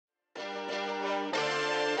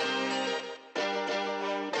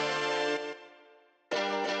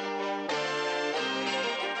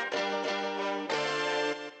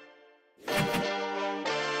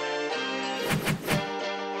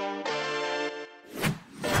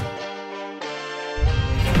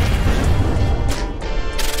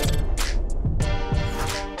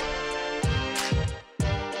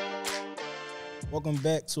Welcome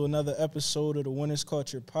back to another episode of the Winners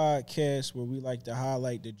Culture Podcast, where we like to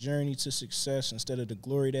highlight the journey to success instead of the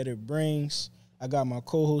glory that it brings. I got my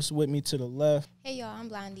co-host with me to the left. Hey, y'all, I'm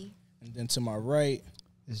Blondie. And then to my right.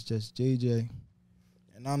 It's just JJ.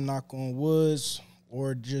 And I'm Knock on Woods,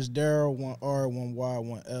 or just Daryl, 1R, 1Y,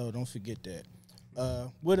 1L. Don't forget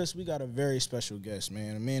that. With us, we got a very special guest,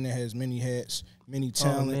 man. A man that has many hats, many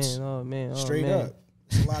talents. Oh, man. Straight up.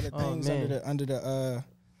 There's a lot of things under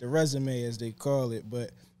the resume, as they call it. But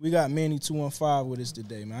we got Manny 215 with us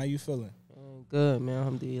today, man. How you feeling? Good, man.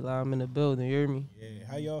 Alhamdulillah, I'm in the building. You hear me? Yeah.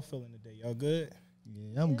 How y'all feeling today? Y'all good?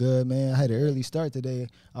 Yeah, I'm good, man. I had an early start today.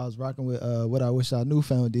 I was rocking with What I Wish I Knew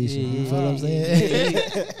Foundation. You feel what I'm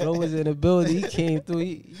saying? Bro was in the building. He came through.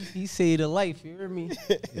 He saved a life. You hear me?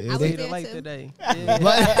 Yeah, I Saved was a life there, too. today. Let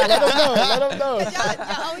him know.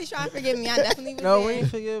 Y'all always try to forgive me. I definitely was No, there. we ain't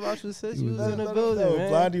forget about you, sis. You was in the Let him building, know. man.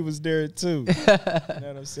 Blondie was there, too. You know what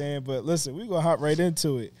I'm saying? But listen, we're going to hop right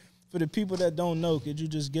into it. For the people that don't know, could you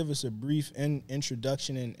just give us a brief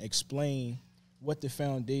introduction and explain what the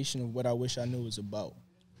foundation of What I Wish I Knew is about?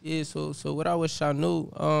 Yeah, so what I wish I knew,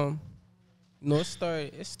 it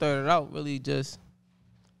started out really just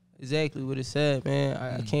exactly what it said, man.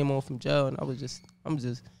 I came home from jail and I was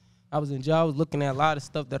in jail. I was looking at a lot of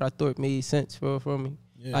stuff that I thought made sense for me,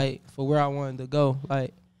 like for where I wanted to go,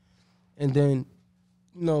 like, and then,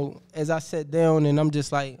 as I sat down and I'm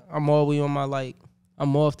just like, I'm all the way on my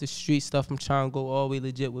I'm off the street stuff. I'm trying to go all the way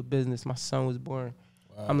legit with business. My son was born.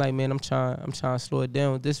 Wow. I'm like, man, I'm trying to slow it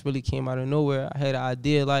down. This really came out of nowhere. I had an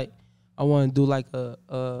idea, like, I want to do like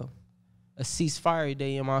a ceasefire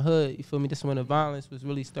day in my hood. You feel me? This is when the violence was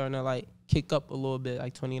really starting to like kick up a little bit,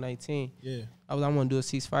 like 2019. Yeah. I want to do a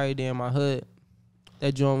ceasefire day in my hood.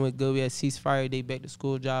 That joint went good. We had ceasefire day, back to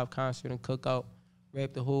school, job, concert, and cookout.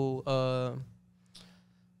 Wrapped the whole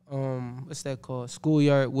what's that called?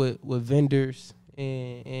 Schoolyard with vendors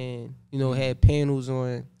and had panels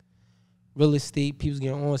on real estate, people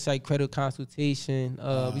getting on-site credit consultation.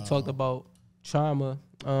 We talked about trauma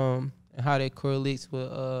and how that correlates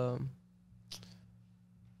with,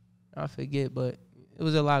 I forget, but it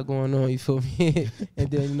was a lot going on, you feel me?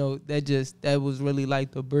 And then, that was really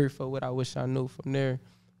like the birth of What I Wish I Knew. From there,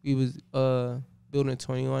 we was building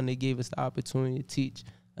 21. They gave us the opportunity to teach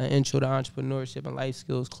an intro to entrepreneurship and life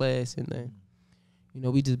skills class. And then,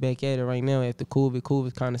 we just back at it right now after COVID.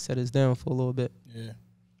 COVID kind of set us down for a little bit. Yeah.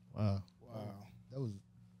 Wow.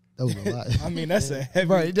 That was a lot. I mean, that's a heavy.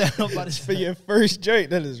 Right down. For your first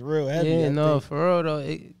joint, that is real heavy. Yeah, no, for real though.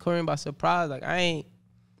 It caught me by surprise. Like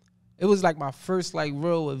it was like my first like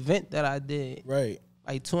real event that I did. Right.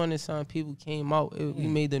 Like 200-some people came out. We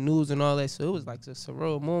made the news and all that. So it was like just a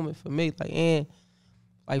real moment for me. Like, and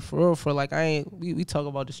like for real, like we talk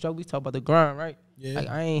about the struggle, we talk about the grind, right? Yeah. Like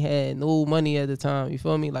I ain't had no money at the time. You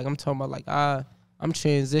feel me? Like I'm talking about like I'm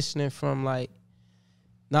transitioning from like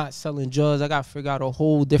not selling drugs. I got to figure out a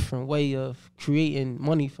whole different way of creating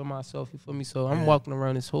money for myself. You feel me? So I'm walking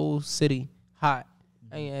around this whole city hot.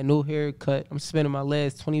 I ain't had no haircut. I'm spending my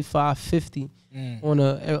last $25.50 on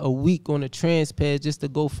a week on a trans pad just to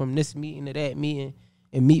go from this meeting to that meeting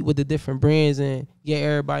and meet with the different brands and get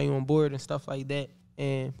everybody on board and stuff like that.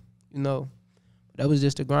 And that was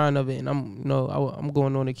just the grind of it. And I'm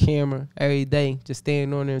going on the camera every day, just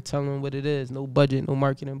standing on there and telling them what it is. No budget, no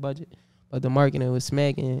marketing budget. But the marketing was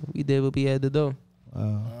smacking. We did what we had to do.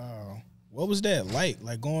 Wow. What was that like?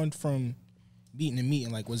 Like going from meeting to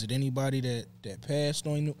meeting, like was it anybody that passed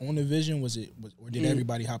on the vision? Or did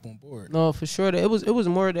everybody hop on board? No, for sure. It was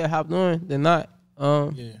more that hopped on than not.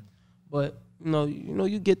 But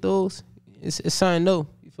you get those. It's something new.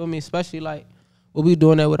 You feel me? Especially like what we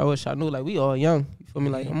doing that with. I wish I knew. Like we all young. You feel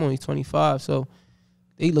me? Like I'm only 25, so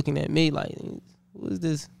they looking at me like, who is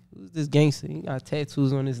this? Who's this gangster? He got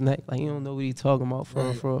tattoos on his neck. Like, you don't know what he talking about for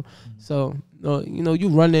real. So, you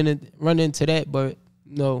run into that, but,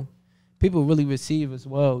 people really receive as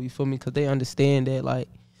well, you feel me? Because they understand that, like,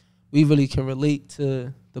 we really can relate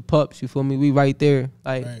to the pups, you feel me? We right there.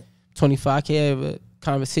 Like, 25, I can have a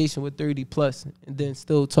conversation with 30 plus and then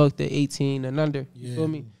still talk to 18 and under, you feel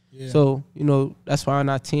me? Yeah. So, that's why on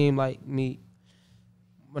our team, like, me,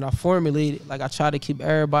 when I formulated, like, I try to keep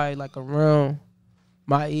everybody, like, around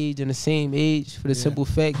my age and the same age for the simple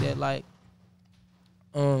fact that like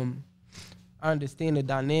I understand the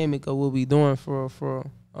dynamic of what we doing and for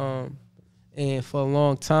a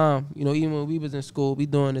long time, even when we was in school, we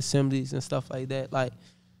doing assemblies and stuff like that. Like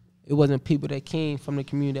it wasn't people that came from the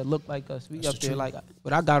community that looked like us. We that's up there like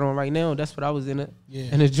what I got on right now. That's what I was in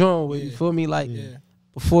the joint with. You feel me? Like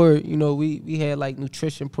before, we had like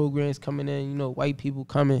nutrition programs coming in. White people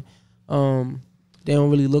coming. They don't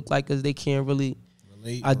really look like us. They can't really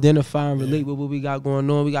identify and relate with what we got going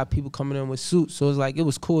on. We got people coming in with suits, so it's like it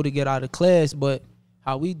was cool to get out of class. But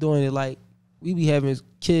how we doing it, like we be having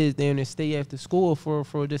kids there and stay after school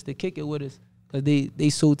for just to kick it with us, cause they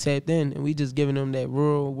so tapped in, and we just giving them that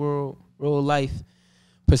real life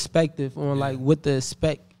perspective on like what to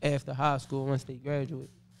expect after high school once they graduate.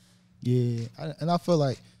 Yeah, and I feel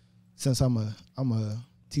like since I'm a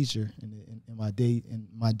teacher in my day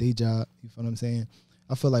job, you feel what I'm saying?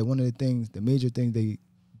 I feel like one of the major things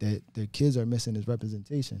that their kids are missing is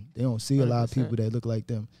representation. They don't see a lot of people that look like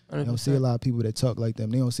them. 100%. They don't see a lot of people that talk like them.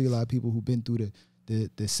 They don't see a lot of people who've been through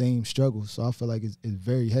the same struggles. So I feel like it's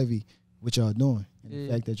very heavy what y'all doing. And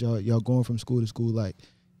the fact that y'all going from school to school, like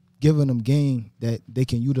giving them game that they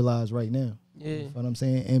can utilize right now. Yeah. You know what I'm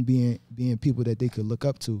saying? And being people that they could look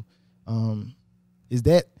up to. Is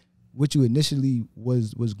that what you initially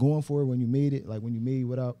was going for when you made it? Like when you made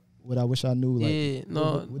what I wish I knew? Like, you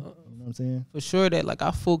know what I'm saying? For sure that like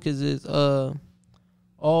our focus is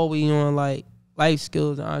always on like life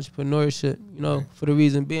skills and entrepreneurship, you know, for the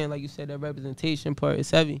reason being, like you said, that representation part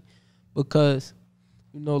is heavy because,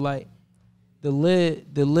 you know, like the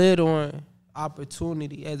lid on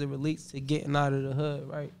opportunity as it relates to getting out of the hood,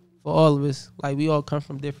 right? For all of us, like we all come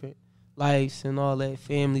from different lives and all that,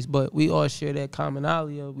 families, but we all share that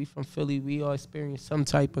commonality of we from Philly, we all experience some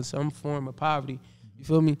form of poverty. You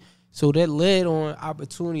feel me? So that lid on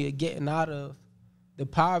opportunity of getting out of the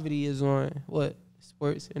poverty is on what?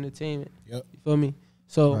 Sports, entertainment. Yep. You feel me?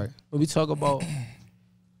 So when we talk about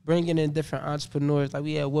bringing in different entrepreneurs, like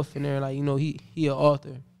we had Wolf in there, like, you know, he an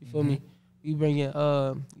author. You feel me? We bring in, you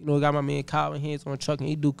know, we got my man Kyle hands on trucking.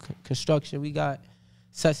 He do construction. We got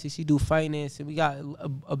Ceci, she do finance, and we got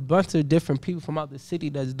a bunch of different people from out the city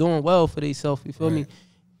that's doing well for themselves. You feel me?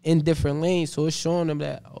 In different lanes, so it's showing them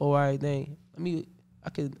that, oh, all right, dang, I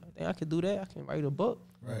could do that. I can write a book.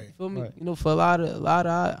 Right. You feel me? Right. You know, for a lot of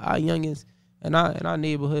our youngins in our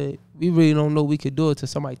neighborhood, we really don't know we could do it till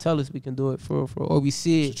somebody tell us we can do it or we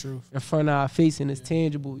see it in front of our face and it's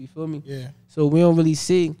tangible. You feel me? Yeah. So we don't really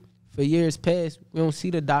see. For years past, we don't see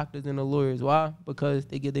the doctors and the lawyers. Why? Because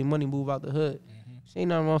they get their money, move out the hood. Ain't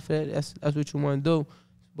nothing wrong for that. That's what you want to do.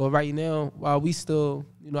 But right now, while we still,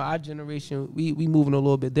 you know, our generation, we moving a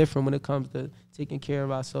little bit different when it comes to taking care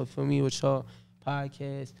of ourselves. For me, with y'all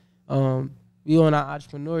podcast, we on our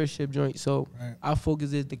entrepreneurship joint. So our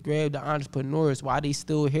focus is to grab the entrepreneurs while they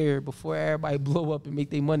still here before everybody blow up and make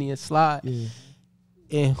their money and slide. Yeah.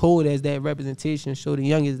 And hold as that representation, show the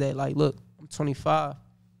youngest that, like, look, I'm 25.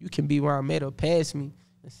 You can be where I'm at or pass me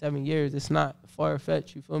in 7 years. It's not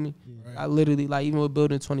far-fetched, you feel me? Yeah. I literally, like, even with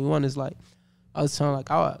Building 21, it's like, I was telling, like,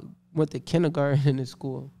 I went to kindergarten in this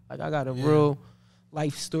school. Like, I got a real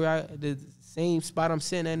life story. The same spot I'm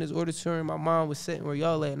sitting at in this auditorium, my mom was sitting where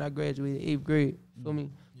y'all at, and I graduated 8th grade, you feel me?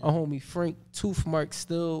 Yeah. My homie Frank, tooth mark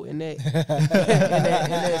still in that, in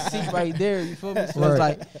that seat right there, you feel me? So it's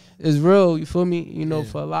like, it's real, you feel me? You know,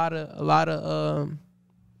 for a lot of,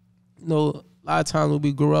 you know, a lot of times when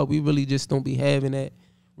we grow up, we really just don't be having that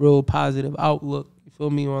real positive outlook, you feel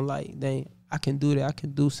me, on like, dang, I can do that. I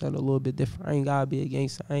can do something a little bit different. I ain't got to be a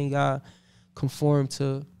gangster. I ain't got to conform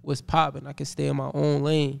to what's popping. I can stay in my own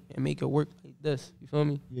lane and make it work like this, you feel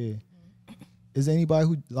me? Yeah. Is there anybody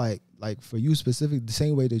who, like for you specific, the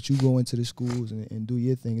same way that you go into the schools and do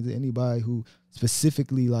your thing, is there anybody who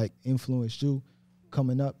specifically, like, influenced you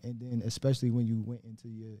coming up, and then especially when you went into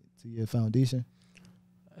your foundation?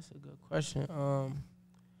 That's a good question.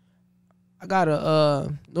 I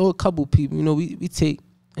gotta know a couple people. You know, we take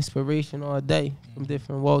inspiration all day from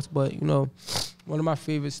different walks, but, you know, one of my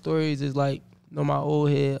favorite stories is, like, you know, my old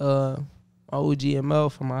head, my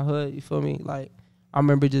OGML from my hood. You feel me? Like, I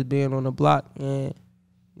remember just being on the block, and,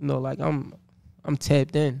 you know, like, I'm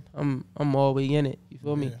tapped in. I'm all the way in it. You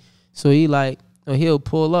feel me? So he, like, you know, he'll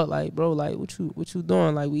pull up, like, bro, like, what you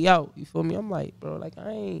doing? Like, we out. You feel me? I'm like, bro, like, I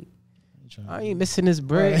ain't missing this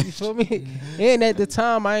bread. You feel me? And at the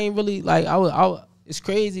time, I ain't really, like, I it's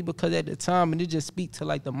crazy because at the time, and it just speak to,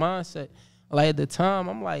 like, the mindset. Like, at the time,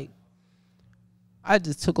 I'm like, I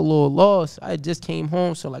just took a little loss. I just came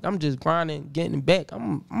home, so, like, I'm just grinding, getting back.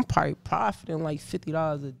 I'm probably profiting like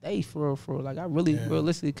 $50 a day for real. Like, I really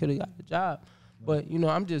realistically could have got the job, but, you know,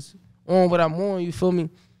 I'm just on what I'm on. You feel me?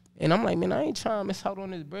 And I'm like, man, I ain't trying to miss out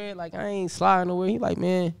on this bread. Like, I ain't sliding nowhere. He like,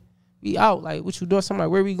 man, we out. Like, what you doing? So I'm like,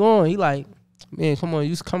 where we going? He like, man, come on,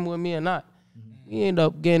 you come with me or not? We end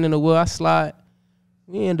up getting in the wheel. I slide.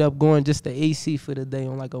 We end up going just to AC for the day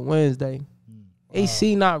on like a Wednesday.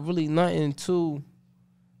 AC not really nothing too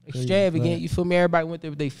extravagant. You feel me? Everybody went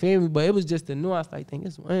there with their family, but it was just the nuance. Like, think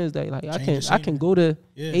it's Wednesday. Like, I can go to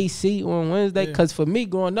AC on Wednesday, because for me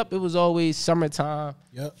growing up, it was always summertime,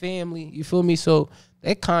 family. You feel me? So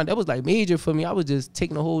that was like major for me. I was just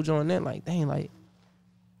taking a whole joint in, like, dang, like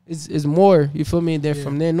it's more. You feel me? And then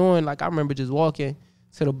from then on, like, I remember just walking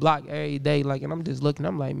to the block every day, like, and I'm just looking.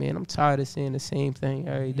 I'm like, man, I'm tired of seeing the same thing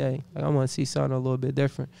every day. Like, I want to see something a little bit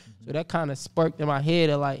different. So that kind of sparked in my head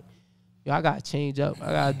of like, yo, I gotta change up.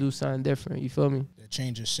 I gotta do something different. You feel me? That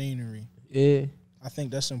change of scenery. Yeah. I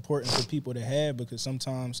think that's important for people to have, because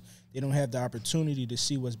sometimes they don't have the opportunity to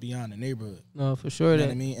see what's beyond the neighborhood. No, for sure. You know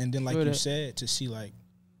what I mean? And then, like you said, to see like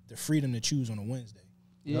the freedom to choose on a Wednesday.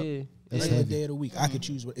 Yeah. Regular day of the week. I could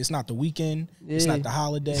choose. It's not the weekend. It's not the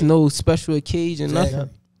holiday. It's no special occasion, nothing.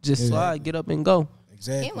 Just slide, get up and go.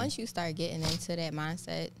 Exactly. And once you start getting into that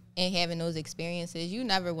mindset and having those experiences, you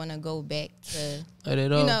never want to go back to, you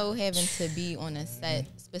know, having to be on a set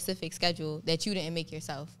specific schedule that you didn't make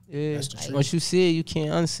yourself. Yeah. Like, once you see it, you can't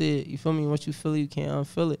unsee it. You feel me? Once you feel it, you can't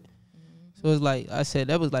unfeel it. So it's like I said,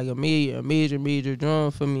 that was like a major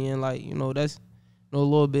drum for me. And like, you know, that's a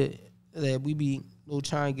little bit that we be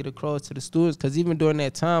trying to get across to the students. Because even during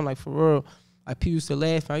that time, like, for real, like, people used to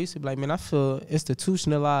laugh. I used to be like, man, I feel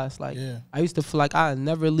institutionalized. Like, I used to feel like I'd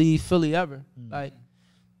never leave Philly ever. Like,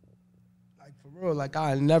 for real, like,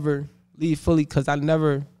 I'd never leave Philly, because I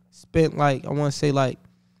never spent, like, I want to say, like,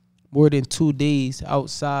 more than 2 days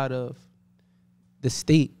outside of the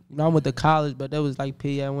state. You know, I went to college, but that was like PA.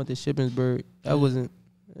 I went to Shippensburg. That wasn't,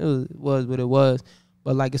 it was what it was.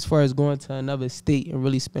 But, like, as far as going to another state and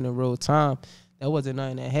really spending real time, that wasn't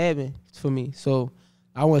nothing that happened for me. So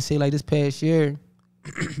I want to say, like, this past year,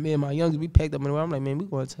 me and my youngest, we packed up and I'm like, man, we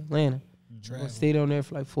going to Atlanta. We're going to stay down there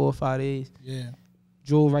for like 4 or 5 days. Yeah.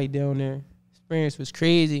 Drove right down there. Experience was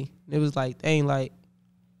crazy. It was like, dang, like,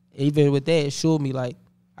 even with that, it showed me, like,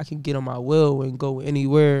 I can get on my will and go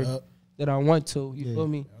anywhere that I want to. You feel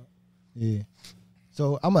me? Yeah.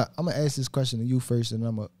 So I'm gonna ask this question to you first, and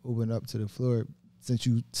I'm gonna open up to the floor, since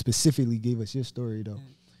you specifically gave us your story though.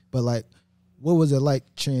 But like, what was it like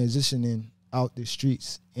transitioning out the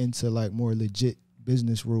streets into like more legit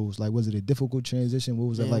business rules? Like, was it a difficult transition? What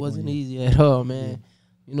was it like? It wasn't easy at all, man.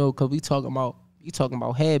 You know, cause we talking about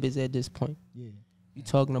habits at this point. Yeah. You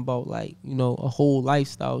talking about, like, you know, a whole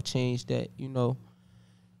lifestyle change that, you know,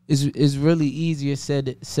 is really easier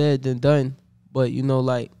said than done. But, you know,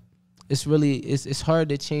 like, it's hard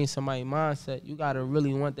to change somebody's mindset. You gotta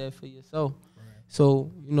really want that for yourself. Right.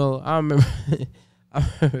 So, you know, I remember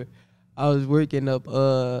I was working up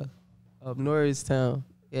Norristown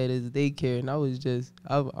at his daycare, and I was just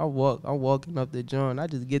I'm walking up the joint. I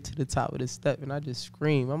just get to the top of the step and I just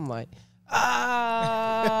scream. I'm like,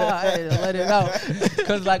 I had to let it out,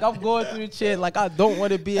 cause like I'm going through the chair, like I don't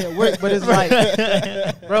want to be at work, but it's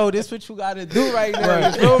like, bro, this what you gotta do right now.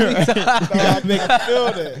 You feel me? I make you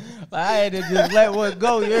feel that. Like, I had to just let one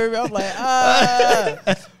go. You hear me? I'm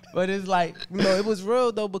like, but it's like, you know, it was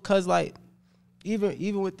real though, because like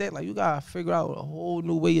even with that, like, you gotta figure out a whole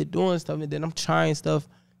new way of doing stuff, and then I'm trying stuff.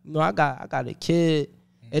 You know, I got a kid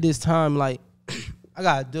at this time, like I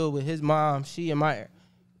gotta deal with his mom, she and my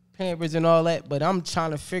Pampers and all that, but I'm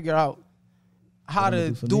trying to figure out how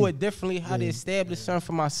to do it differently, how to establish something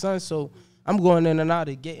for my son. So I'm going in and out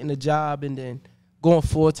of getting a job and then going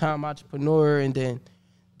full-time entrepreneur, and then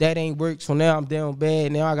that ain't worked. So now I'm down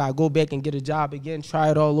bad. Now I gotta go back and get a job again,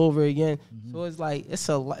 try it all over again. So it's like it's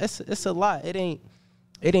a lot. It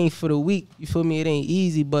ain't for the weak. You feel me? It ain't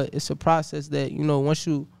easy, but it's a process that, you know, once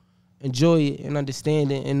you enjoy it and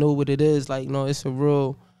understand it and know what it is, like, you know, it's a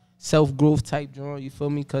real self-growth type drawing, you feel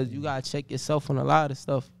me? Because you got to check yourself on a lot of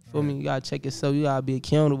stuff, you feel me? You got to check yourself. You got to be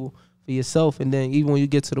accountable for yourself. And then even when you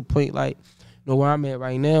get to the point, like, you know, where I'm at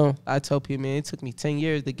right now, I tell people, man, it took me 10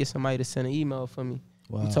 years to get somebody to send an email for me.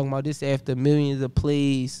 Wow. We talking about this after millions of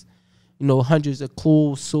plays, you know, hundreds of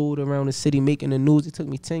clothes sold around the city, making the news. It took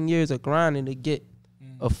me 10 years of grinding to get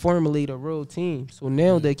formulate a real team. So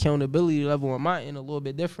now the accountability level on my end a little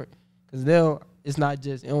bit different. Because now it's not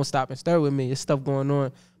just, it don't stop and start with me. It's stuff going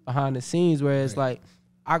on behind the scenes, where it's like,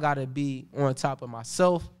 I gotta be on top of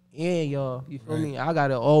myself and y'all. You feel me? I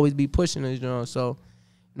gotta always be pushing this, you know. So,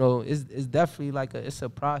 you know, it's definitely like it's a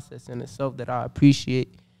process in itself that I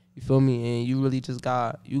appreciate. You feel me? And you really just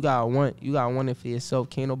got want it for yourself.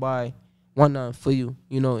 Can't nobody want nothing for you,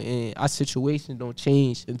 you know. And our situations don't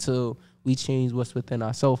change until we change what's within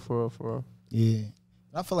ourselves, for real. Yeah,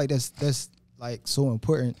 I feel like that's like so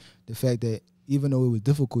important. The fact that even though it was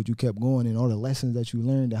difficult, you kept going, and all the lessons that you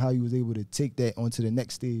learned and how you was able to take that onto the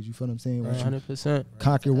next stage. You feel what I'm saying? 100%.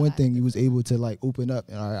 Conquer one thing, you was able to like open up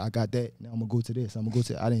and all right, I got that. Now I'm gonna go to this. I'm gonna go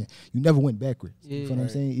to. You never went backwards. You feel what I'm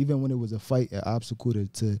saying? Even when it was a fight, an obstacle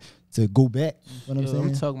to go back. You feel what I'm saying?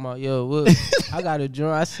 I'm talking about look, I got a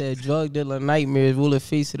drawing. I said drug dealer nightmares, ruler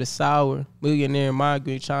face of the sour, millionaire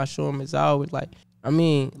migraine, trying to show him his hours. Like I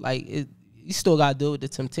mean, like you still gotta deal with the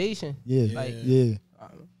temptation. Yeah.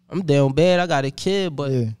 I'm down bad. I got a kid,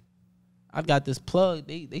 but I got this plug.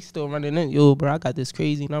 They still running in. Yo, bro, I got this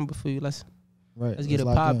crazy number for you. Let's get it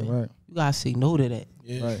popping. Right. You gotta say no to that.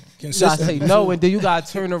 Yeah. Right. You gotta say no, and then you gotta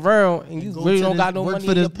turn around and you really don't got no money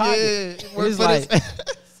in your pocket. Yeah, it's like,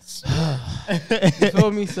 you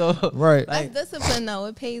feel me? So right. Like, that's discipline though.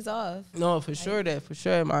 It pays off. No, for sure. My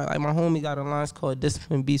homie got a line called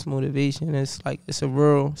Discipline Beats Motivation. It's like it's a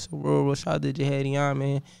real shout out to Jihadian,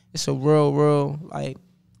 man. It's a real like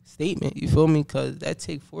statement, you feel me? Because that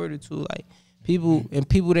take fortitude. Like people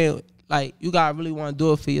that like you gotta really want to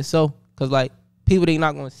do it for yourself. Because like people they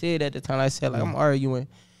not gonna say it at the time. I said like I'm arguing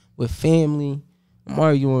with family, I'm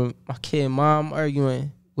arguing with my kid mom, I'm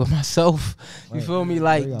arguing with myself. You feel me?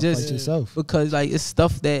 Like just yourself. Because like it's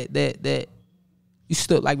stuff that you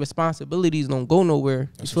still like responsibilities don't go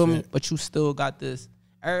nowhere. You feel me? But you still got this.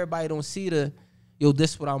 Everybody don't see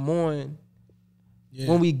this what I'm on. Yeah.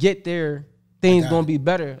 When we get there, things gonna be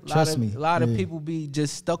better. A lot of people be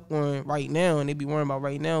just stuck on right now, and they be worrying about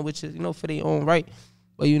right now, which is for their own right.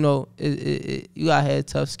 But you gotta have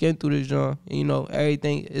tough skin through this joint. And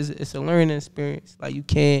everything it's a learning experience. Like you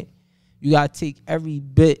gotta take every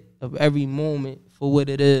bit of every moment for what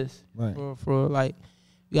it is. Right. For like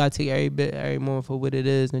you gotta take every moment for what it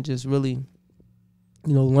is, and just really,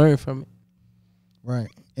 learn from it.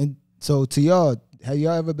 Right. And so to y'all, have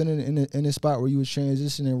y'all ever been in a spot where you was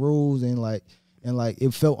transitioning roles and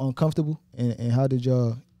it felt uncomfortable? And how did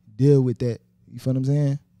y'all deal with that? You feel what I'm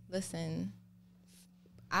saying? Listen,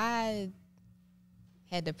 I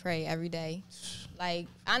had to pray every day. Like,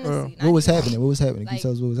 honestly. What was happening? Can like, you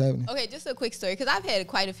tell us what was happening? Okay, just a quick story. Because I've had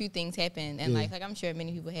quite a few things happen. And, like I'm sure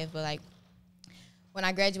many people have. But, like, when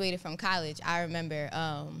I graduated from college, I remember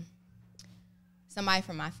somebody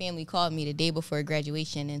from my family called me the day before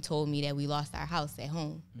graduation and told me that we lost our house at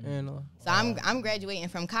home. So I'm graduating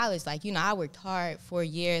from college. Like, I worked hard 4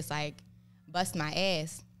 years, like, bust my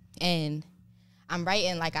ass. And I'm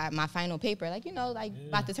writing, like, my final paper, like,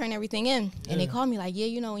 about to turn everything in. And they called me, like,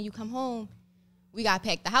 when you come home, we got to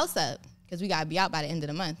pack the house up because we got to be out by the end of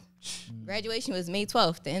the month. Graduation was May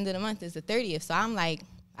 12th. The end of the month is the 30th. So I'm like,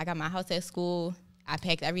 I got my house at school. I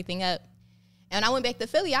packed everything up. And when I went back to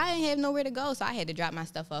Philly, I didn't have nowhere to go. So I had to drop my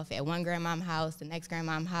stuff off at one grandmom's house, the next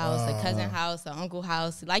grandmom's house, a cousin house, an uncle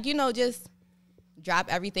house. Like, just drop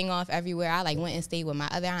everything off everywhere. I, like, went and stayed with my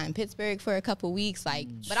other aunt in Pittsburgh for a couple weeks. Like,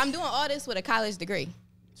 but I'm doing all this with a college degree.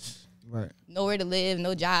 Right. Nowhere to live,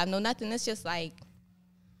 no job, no nothing. It's just, like,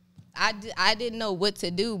 I didn't know what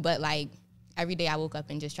to do. But, like, every day I woke up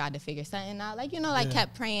and just tried to figure something out. Like,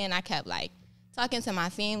 kept praying. I kept, like, talking to my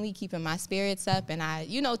family, keeping my spirits up, and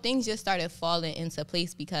things just started falling into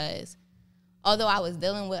place because although I was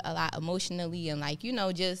dealing with a lot emotionally and, like,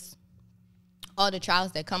 just all the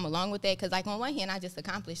trials that come along with that, because, like, on one hand, I just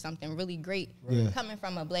accomplished something really great coming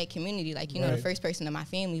from a black community, like, the first person in my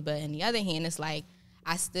family, but on the other hand, it's like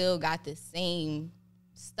I still got the same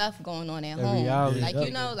stuff going on at home.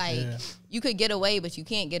 Reality. You could get away, but you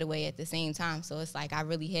can't get away at the same time, so it's like I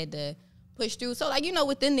really had to push through. So, like,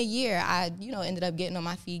 within the year, I, ended up getting on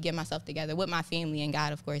my feet, getting myself together with my family and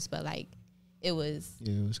God, of course. But, like, it was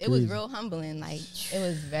real humbling. Like, it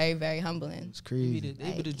was very, very humbling. It's crazy.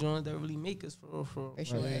 They be the joints that really make us for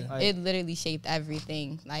sure. Right. Like, it literally shaped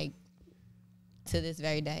everything, like, to this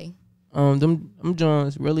very day. Them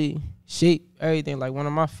joints really shaped everything. Like, one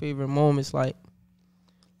of my favorite moments, like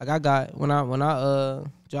I got when I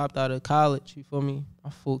dropped out of college. You feel me? My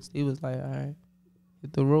folks, they was like, all right,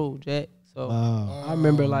 hit the road, Jack. So I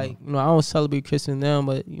remember, like, I don't celebrate Christmas now,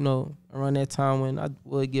 but, around that time when I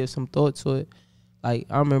would give some thought to it, like,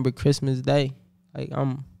 I remember Christmas Day. Like,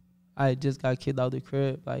 I just got kicked out the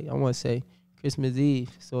crib. Like, I want to say Christmas Eve.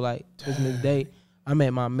 So, like, Christmas Day, I'm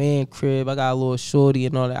at my man crib. I got a little shorty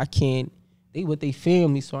and all that. They with their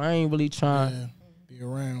family, so I ain't really trying to be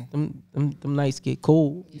around. Them nights get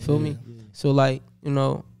cold. You feel me? Yeah. So, like,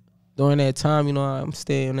 during that time, I'm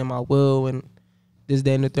staying in my will and this,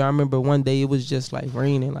 that, and the third. I remember one day it was just, like,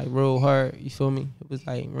 raining, like, real hard. You feel me? It was,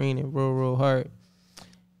 like, raining real hard.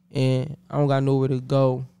 And I don't got nowhere to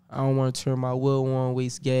go. I don't want to turn my wheel on,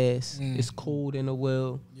 waste gas. It's cold in the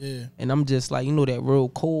wheel. Yeah. And I'm just, like, that real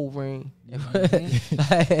cold rain.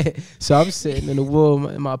 So I'm sitting in the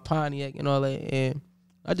wood in my Pontiac and all that, and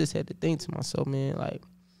I just had to think to myself, man, like,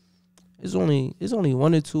 it's only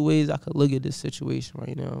one or two ways I could look at this situation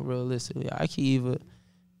right now, realistically. I can either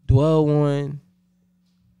dwell on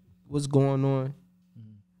what's going on,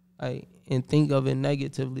 like, and think of it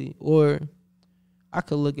negatively, or I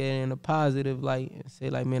could look at it in a positive light and say,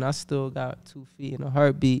 like, man, I still got 2 feet and a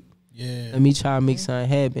heartbeat. Yeah. Let me try to make something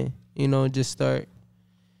happen, and just start,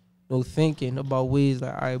 thinking about ways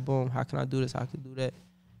like, all right, boom, how can I do this? How can I do that?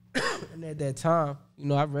 And at that time,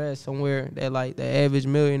 I read somewhere that, like, the average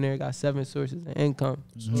millionaire got 7 sources of income.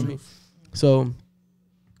 You feel me? So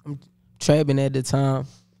I'm trapping at the time.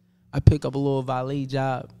 I pick up a little valet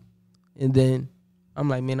job, and then I'm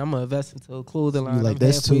like, man, I'm going to invest into a clothing line. You like, I'm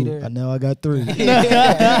that's 2. there. Now I got 3. I'm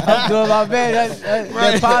doing my best.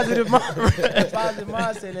 That positive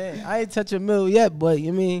mindset. Man. I ain't touch a mill yet, but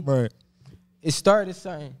Right. it started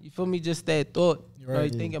something. You feel me? Just that thought.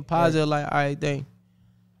 Right. Thinking positive, like, all right, dang.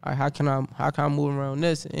 All right, how can I move around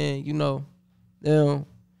this? And, then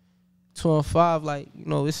 2 and 5, like,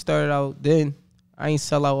 it started out then. I ain't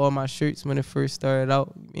sell out all my shirts when it first started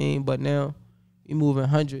out. But now we moving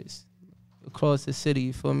hundreds across the city.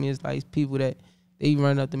 You feel me? It's like people that they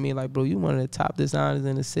run up to me like, bro, you one of the top designers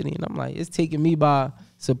in the city. And I'm like, it's taking me by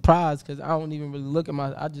surprise because I don't even really look at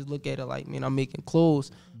I just look at it like, man, I'm making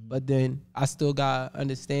clothes. But then I still got to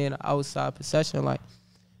understand the outside perception. Like,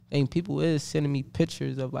 dang, people is sending me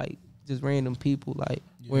pictures of, like, just random people, like,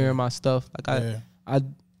 wearing my stuff. Like,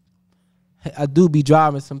 I do be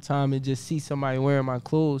driving sometime and just see somebody wearing my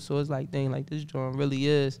clothes. So it's like, dang, like, this joint really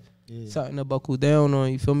is something to buckle down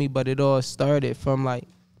on, you feel me? But it all started from, like,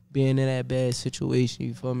 being in that bad situation,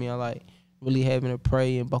 you feel me? I, like, really having to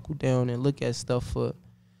pray and buckle down and look at stuff for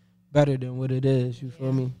better than what it is, you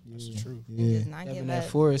feel me? That's true. Yeah. Just not Having give that up.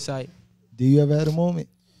 foresight. Do you ever had a moment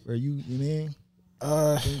where you mean,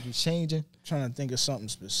 things was changing? Trying to think of something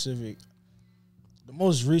specific. The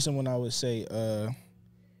most recent one I would say,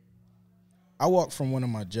 I walked from one of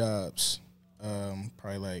my jobs,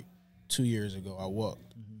 probably like 2 years ago. I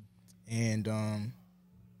walked, and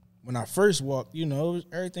when I first walked,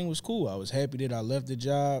 everything was cool. I was happy that I left the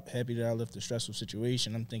job, happy that I left the stressful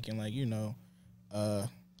situation. I'm thinking like,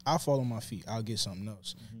 I'll fall on my feet. I'll get something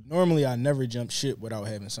else. Normally, I never jump ship without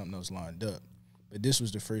having something else lined up, but this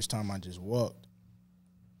was the first time I just walked,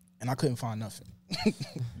 and I couldn't find nothing.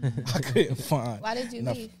 I couldn't find. Why did you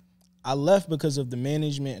nothing. leave? I left because of the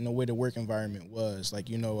management and the way the work environment was. Like,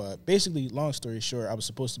 basically, long story short, I was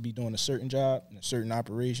supposed to be doing a certain job in a certain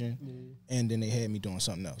operation, and then they had me doing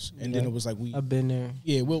something else. And then it was like, I've been there.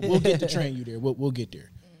 Yeah, we'll get to train you there. We'll get there.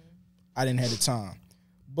 I didn't have the time.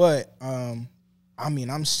 But,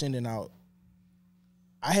 I'm sending out,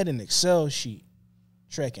 I had an Excel sheet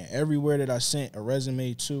tracking everywhere that I sent a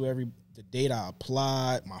resume to, the date I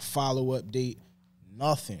applied, my follow-up date,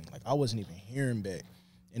 nothing. Like, I wasn't even hearing back.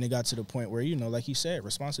 And it got to the point where, like he said,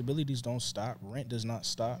 responsibilities don't stop. Rent does not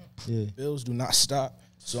stop. Yeah. Bills do not stop.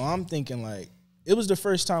 So I'm thinking, like, it was the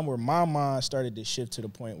first time where my mind started to shift to the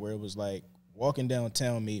point where it was like walking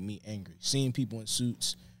downtown made me angry. Seeing people in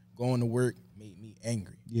suits going to work made me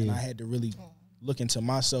angry. Yeah. And I had to really look into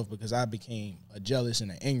myself because I became a jealous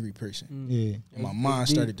and an angry person. Yeah. And my mind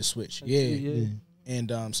started to switch. Yeah. Yeah.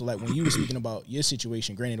 And so, like, when you were speaking about your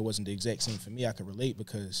situation, granted it wasn't the exact same for me, I could relate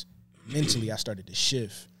because mentally I started to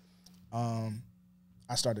shift.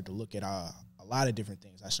 I started to look at a lot of different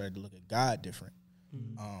things. I started to look at God different.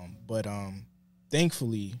 But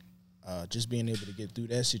thankfully, just being able to get through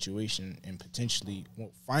that situation and potentially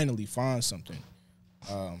finally find something,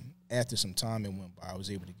 after some time it went by, I was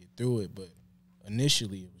able to get through it. But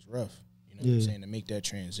initially it was rough, what I'm saying, to make that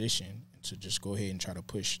transition and to just go ahead and try to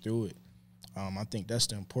push through it. I think that's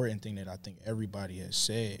the important thing that I think everybody has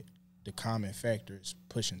said. The common factor is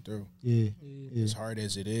pushing through. Yeah. As hard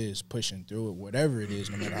as it is, pushing through it, whatever it is,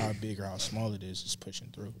 no matter how big or how small it is pushing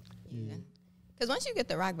through. Yeah. Because once you get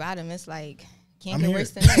the rock bottom, it's like, can't I'm get here. worse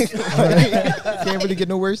than this. Can't really get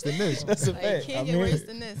no worse than this. That's a Like, fact. can't I'm get here. worse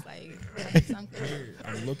than this. Like something.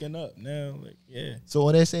 I'm looking up now. Like, yeah. So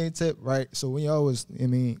on that same tip, right? So when y'all was,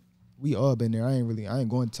 we all been there. I ain't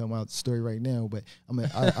going to tell my story right now, but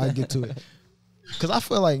I get to it. Cause I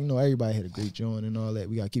feel like everybody had a great joint and all that.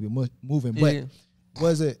 We gotta keep it moving. But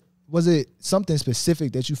was it something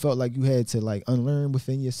specific that you felt like you had to like unlearn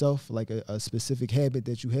within yourself, like a specific habit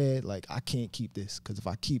that you had? Like, I can't keep this because if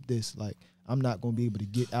I keep this, like, I'm not gonna be able to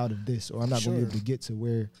get out of this, or I'm not gonna be able to get to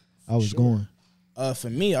where I was going. For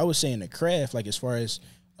me, I was saying the craft, like as far as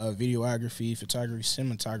videography, photography,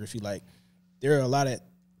 cinematography, like there are a lot of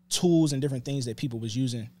tools and different things that people was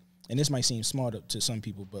using, and this might seem small to some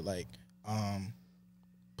people, but like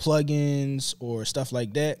plugins or stuff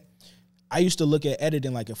like that, I used to look at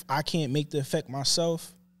editing like, if I can't make the effect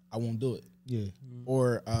myself, I won't do it. Yeah.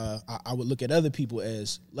 Or I would look at other people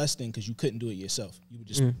as less than because you couldn't do it yourself. You would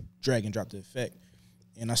just drag and drop the effect.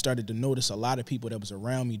 And I started to notice a lot of people that was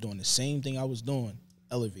around me doing the same thing I was doing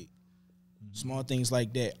elevate. Small things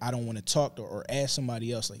like that. I don't want to talk to or ask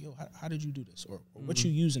somebody else like, yo, how did you do this? Or what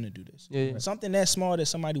you using to do this? Yeah. Something that small that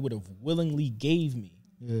somebody would have willingly gave me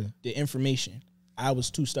the information. I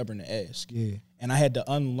was too stubborn to ask. Yeah. And I had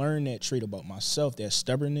to unlearn that trait about myself, that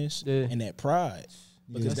stubbornness and that pride.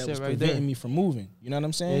 Because that was preventing me from moving. You know what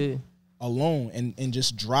I'm saying? Yeah. Alone. And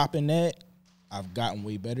just dropping that, I've gotten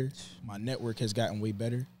way better. My network has gotten way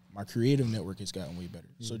better. My creative network has gotten way better.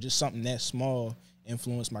 So just something that small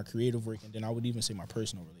influenced my creative work, and then I would even say my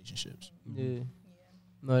personal relationships. Yeah.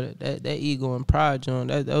 No, that ego and pride, John,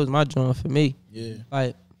 that was my John for me. Yeah.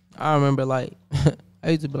 Like, I remember, like,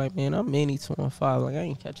 I used to be like, man, I'm Manny 215. Like, I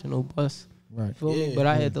ain't catching no bus. Right. Feel me? But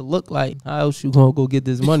I had to look like, how else you gonna go get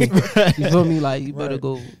this money? You feel me? Like, you better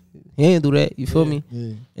go handle that. You feel me?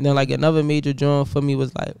 Yeah. And then, like, another major John for me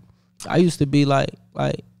was, like, I used to be, like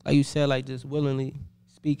you said, like, just willingly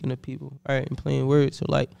speaking to people, right, and playing words. So,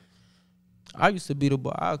 like, I used to be the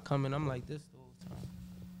boy. I would come in, I'm like this the whole time.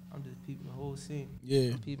 I'm just peeping the whole scene.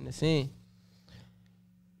 Yeah. I'm peeping the scene.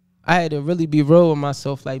 I had to really be real with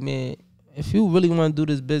myself, like, man, if you really want to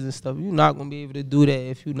do this business stuff, you're not going to be able to do that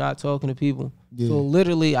if you're not talking to people. Yeah. So,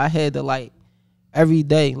 literally, I had to, like, every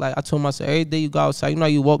day, like, I told myself, every day you go outside, you know,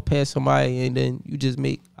 you walk past somebody and then you just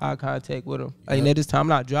make eye contact with them. Like, at this time, I'm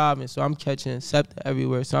not driving, so I'm catching SEPTA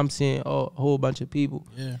everywhere. So, I'm seeing a whole bunch of people.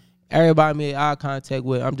 Yeah. Everybody made eye contact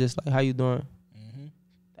with, I'm just like, how you doing?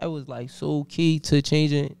 That was, like, so key to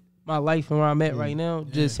changing my life and where I'm at right now.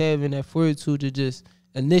 Just having that fortitude to just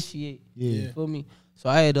initiate. Yeah. You feel me? So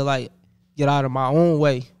I had to, like, get out of my own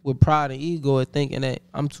way with pride and ego and thinking that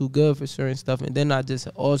I'm too good for certain stuff. And then I just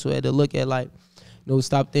also had to look at, like, you know,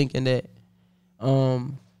 stop thinking that,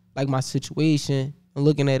 like, my situation and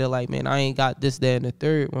looking at it like, man, I ain't got this, that, and the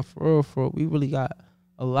third. When for real, we really got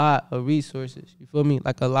a lot of resources. You feel me?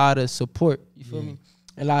 Like, a lot of support. You feel me?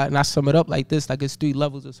 And I sum it up like this, like, it's 3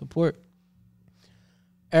 levels of support.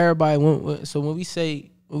 Everybody so when we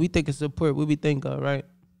think of support, what we think of, right?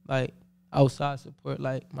 Like, outside support,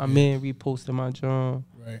 like my man reposting my drum,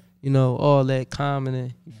 Right. you know, all that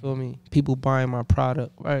commenting, you feel me? People buying my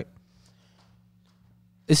product, right?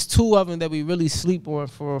 It's 2 of them that we really sleep on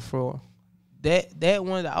for. That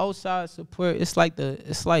one, the outside support,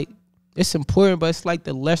 it's important, but it's like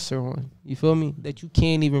the lesser one. You feel me? That you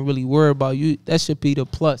can't even really worry about. That should be the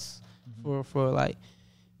plus for like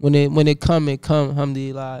when it come,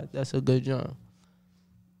 alhamdulillah, that's a good job.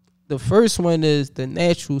 The first one is the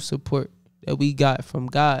natural support that we got from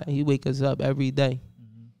God. He wake us up every day.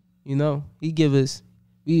 You know, he give us.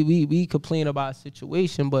 We complain about a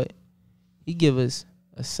situation, but he give us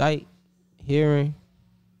a sight, hearing,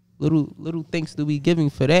 little things that we giving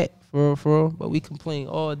for that, for real. But we complain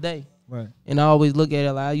all day. Right. And I always look at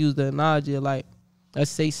it like, I use the analogy of, like,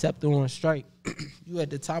 let's say SEPTA on strike. You at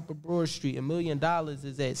the top of Broad Street. $1 million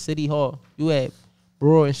is at City Hall. You at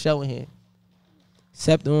Broad and Shellingham.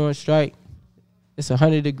 SEPTA on strike. It's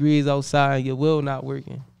 100 degrees outside and your will not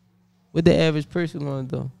working. What the average person gonna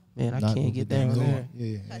do? Man, I can't get down there.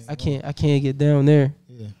 Yeah. I can't get down there.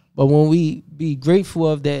 Yeah. But when we be grateful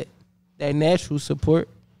of that natural support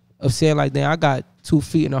of saying, like, damn, I got 2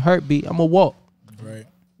 feet in a heartbeat, I'm gonna walk. Right.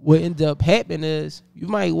 What end up happening is you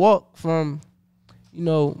might walk from, you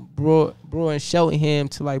know, Broad and Sheltonham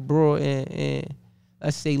to, like, Broad and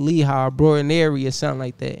let's say Lehigh, Broad and area or something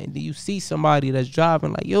like that. And then you see somebody that's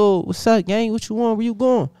driving like, yo, what's up, gang? What you want? Where you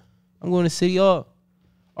going? I'm going to City Hall.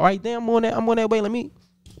 All right, then I'm on that way. Let me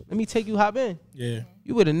take you, hop in. Yeah.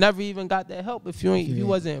 You would have never even got that help if you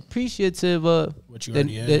wasn't appreciative of What you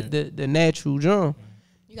already had. the natural drum.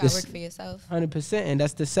 You gotta work for yourself. 100%, and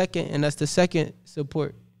that's the second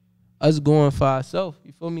support. Us going for ourselves,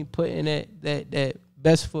 you feel me? Putting that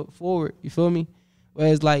best foot forward, you feel me?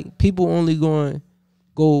 Whereas, like, people only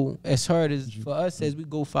go as hard as for us as we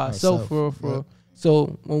go for ourselves. For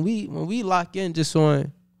so when we lock in just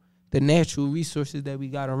on the natural resources that we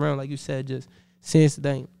got around, like you said, just since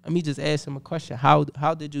then, let me just ask them a question: How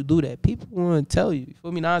did you do that? People want to tell you. You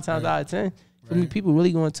feel me? 9 times out of 10, for me, people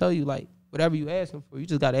really going to tell you, like, whatever you ask them for. You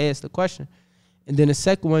just got to ask the question. And then the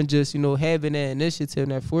second one, just, you know, having that initiative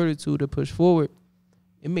and that fortitude to push forward,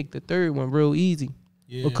 it make the third one real easy.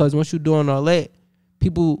 Yeah. Because once you're doing all that,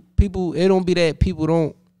 people, it don't be that people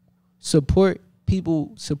don't support.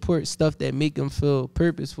 People support stuff that make them feel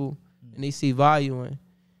purposeful and they see value in.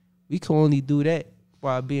 We can only do that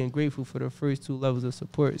while being grateful for the first 2 levels of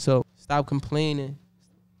support. So stop complaining.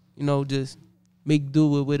 just make do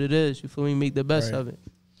with what it is. You feel me? Make the best of it.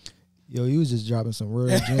 Yo, you was just dropping some real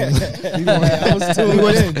gems. I was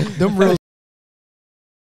tuned in. Them real.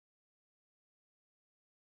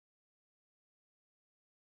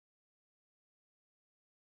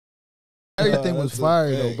 Everything was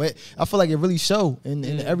fire though, but I feel like it really show in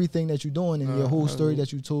everything that you're doing and your whole story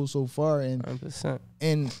that you told so far, and 100%.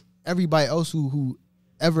 And everybody else who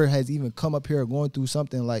ever has even come up here going through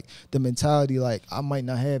something, like the mentality, like I might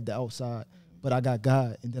not have the outside, but I got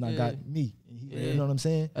God, and then I got me. You know what I'm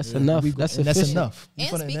saying? That's enough. That's enough. And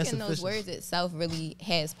speaking those words itself really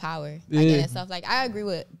has power. Like, and stuff. Like, I agree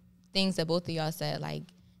with things that both of y'all said, like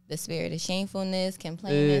the spirit of shamefulness,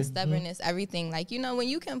 complaining, stubbornness, everything. Like, when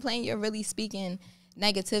you complain, you're really speaking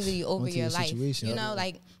negativity over your life.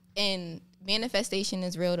 Like, and manifestation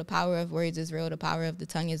is real. The power of words is real. The power of the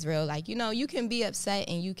tongue is real. Like, you can be upset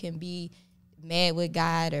and you can be mad with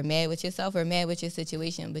God or mad with yourself or mad with your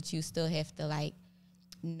situation, but you still have to, like,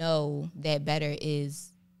 know that better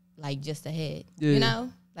is, like, just ahead.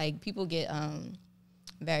 Like, people get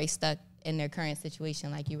very stuck in their current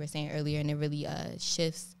situation, like you were saying earlier, and it really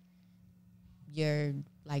shifts your,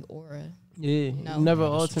 like, aura. You never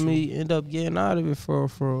ultimately end up getting out of it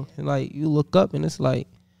for and, like, you look up and it's like,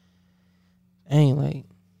 like,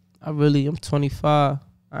 I'm 25.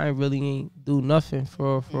 I ain't do nothing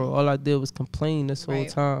for all I did was complain this whole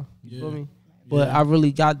time. You feel me? But I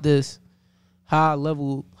really got this high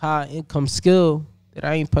income skill that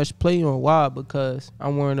I ain't push play on. Why? Because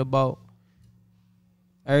I'm worrying about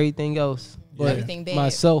everything else but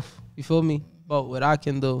myself. You feel me? About what I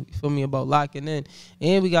can do. You feel me? About locking in.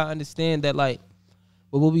 And we gotta understand that, like,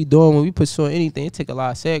 what we doing when we pursue anything, it take a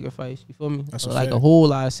lot of sacrifice. You feel me? That's a whole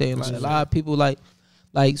lot of saying. Like, a lot of people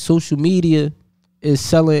like social media is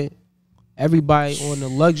selling everybody on the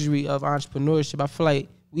luxury of entrepreneurship. I feel like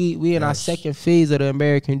we in our second phase of the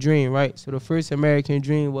American dream, right? So the first American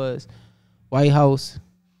dream was White House,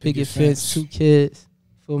 picket fence, 2 kids.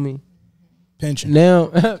 Feel me? Pension. Now,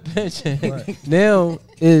 now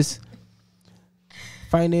is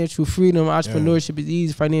financial freedom. Entrepreneurship is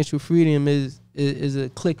easy. Financial freedom is a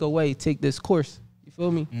click away. Take this course. You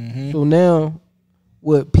feel me? So now,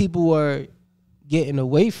 what people are getting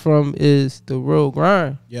away from is the real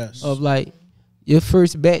grind. Yes. Of, like, your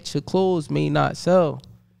first batch of clothes may not sell.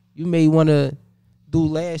 You may want to do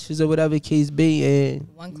lashes or whatever case be, and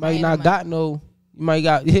you might not got no. You might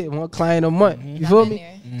got one client a month. You feel me?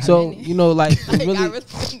 So like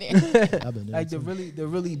like to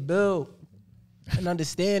really build and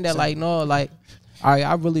understand that, like, no, like, all right,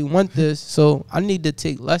 I really want this, so I need to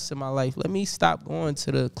take less in my life. Let me stop going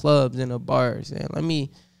to the clubs and the bars, and let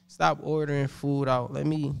me stop ordering food out. Let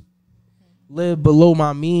me live below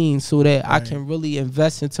my means so that I can really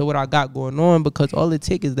invest into what I got going on, because all it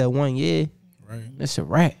takes is that 1 year. Right. That's a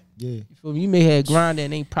wrap. Yeah. You feel me? You may have grinded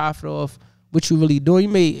and ain't profit off what you really doing. You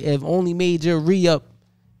may have only made your re-up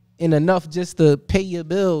in enough just to pay your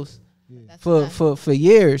bills for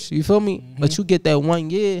years. You feel me? But you get that 1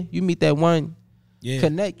 year, you meet that one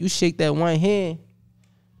connect, you shake that one hand.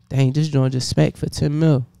 Dang, this joint just smacked for 10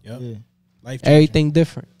 mil. Yep. Yeah. Life everything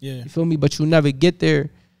different. Yeah. You feel me? But you never get there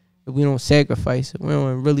if we don't sacrifice it. We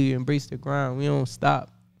don't really embrace the grind. We don't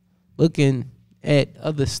stop looking at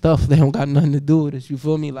other stuff that don't got nothing to do with us. You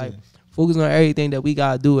feel me? Like, focus on everything that we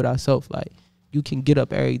gotta do with ourselves. Like, you can get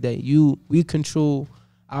up every day. We control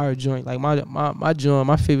our joint. Like, my joint,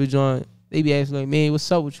 my favorite joint, they be asking, like, man,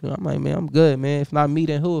 what's up with you? I'm like, man, I'm good, man. If not me,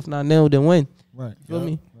 then who? If not now, then when? Right. You feel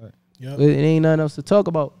me? Right. Yep. It ain't nothing else to talk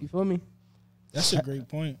about. You feel me? That's a great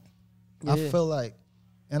point. I feel like,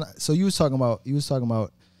 and so you was talking about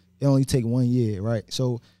it only take 1 year, right?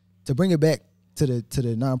 So to bring it back to the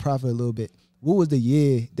nonprofit a little bit, what was the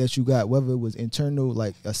year that you got, whether it was internal,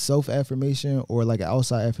 like a self affirmation, or like an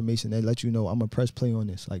outside affirmation that let you know, I'm gonna press play on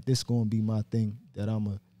this, like, this gonna be my thing that I'm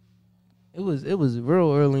a. It was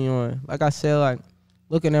real early on. Like I said, like,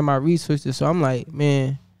 looking at my resources, so I'm like,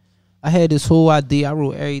 man, I had this whole idea. I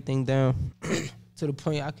wrote everything down to the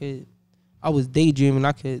point I was daydreaming.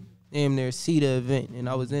 I could damn near see the event, and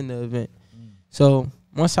I was in the event. So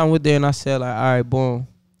once I went there and I said, like, all right, boom,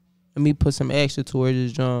 let me put some action towards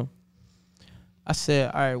this drum. I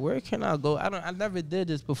said, all right, where can I go? I never did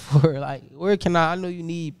this before. Like, where can I know you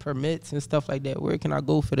need permits and stuff like that. Where can I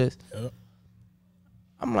go for this? Yep.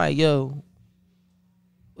 I'm like, yo,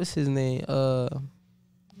 what's his name?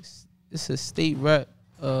 It's a state rep,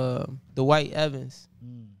 Dwight Evans.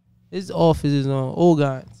 His office is on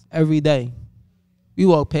Ogans every day. We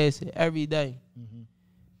walk past it every day.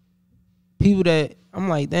 People that, I'm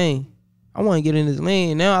like, dang, I want to get in this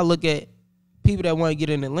lane. Now I look at people that want to get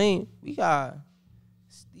in the lane. We got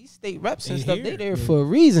these state reps and They stuff. here. They there for a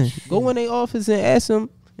reason. Go in their office and ask them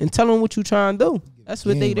and tell them what you trying to do. That's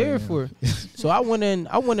what they there for. So I went in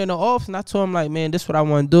the office and I told him like, man, this is what I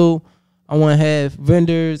want to do. I want to have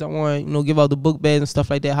vendors. I want give out the book bags and stuff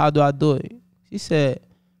like that. How do I do it? She said,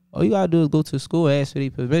 all you gotta do is go to school and ask for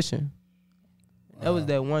their permission. That was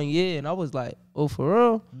that 1 year, and I was like, oh, for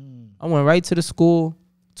real? I went right to the school,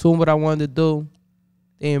 told them what I wanted to do.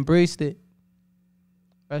 They embraced it.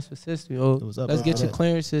 Rest was history. Oh, let's get your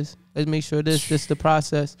clearances. Let's make sure this the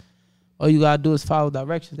process. All you gotta do is follow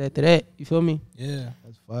directions after that. You feel me? Yeah.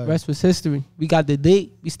 That's fire. Rest was history. We got the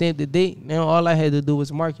date. We stamped the date. Now all I had to do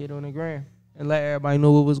was mark it on the gram and let everybody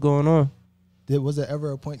know what was going on. Was there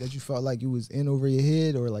ever a point that you felt like you was in over your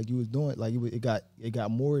head, or like you was doing like it got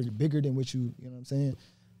more bigger than what you know what I'm saying?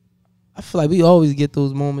 I feel like we always get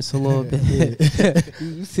those moments a little bit.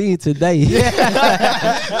 You see it today.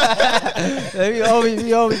 we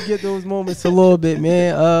always get those moments a little bit,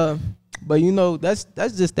 man. But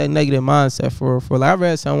that's just that negative mindset for like I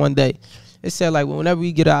read something one day. It said like whenever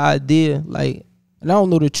we get an idea, like, and I don't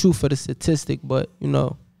know the truth of the statistic, but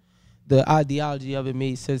the ideology of it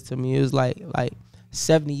made sense to me. It was like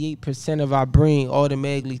 78% of our brain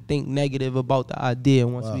automatically think negative about the idea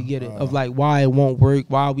once we get it, of like why it won't work,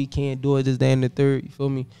 why we can't do it, this, that, and the third. You feel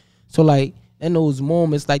me? So like in those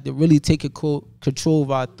moments, like to really take control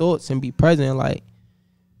of our thoughts and be present, like,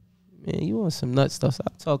 man, you want some nut stuff,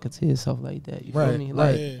 stop talking to yourself like that. You feel me?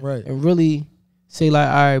 Like, right. And really say like,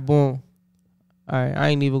 all right, boom. All right, I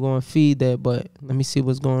ain't even going to feed that, but let me see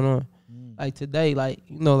what's going on. Like today, like,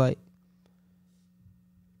 like,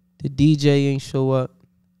 the DJ ain't show up.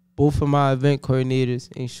 Both of my event coordinators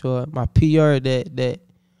ain't show up. My PR that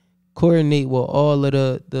coordinate with all of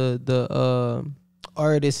the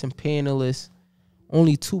artists and panelists,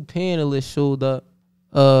 only 2 panelists showed up.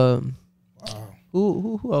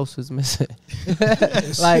 Who else was missing?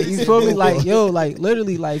 Like, you feel me? Like, yo, like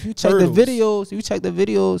literally, like if you check the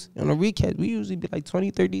videos on the recap, we usually be like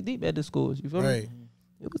 20, 30 deep at the schools. You feel me?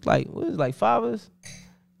 It was like 5 of us.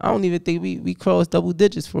 I don't even think we crossed double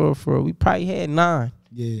digits for we probably had 9.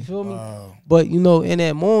 Yeah. You feel me? But in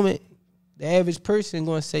that moment, the average person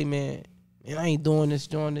gonna say, man, I ain't doing this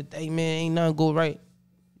during the day, man, ain't nothing go right.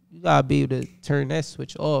 You gotta be able to turn that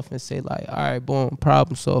switch off and say like, all right, boom,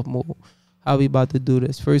 problem solve mode. How we about to do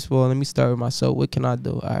this? First of all, let me start with myself. What can I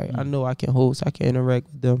do? All right, I know I can host, I can interact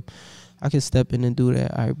with them. I can step in and do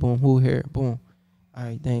that. All right, boom, who here? Boom. All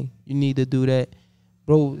right, dang, you need to do that.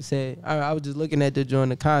 Bro said, I was just looking at the during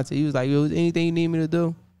the concert. He was like, yo, anything you need me to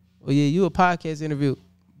do? Oh, yeah, you a podcast interview.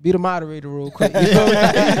 Be the moderator real quick. You know?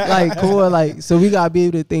 Like, cool. Like, so we got to be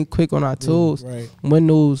able to think quick on our toes. Right. When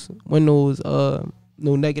those no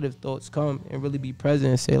negative thoughts come, and really be present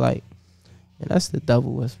and say, like, man, that's the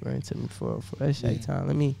devil whispering to me for that shit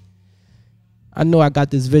time. I know I got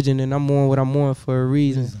this vision, and I'm on what I'm on for a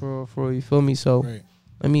reason. For you feel me? So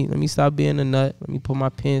let me stop being a nut. Let me put my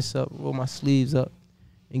pants up, roll my sleeves up,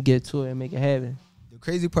 and get to it and make it happen. The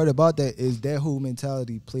crazy part about that is that whole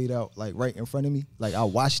mentality played out like right in front of me. Like I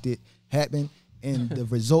watched it happen, and the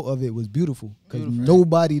result of it was beautiful because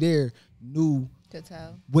nobody there knew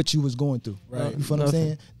what you was going through. Right. You feel what I'm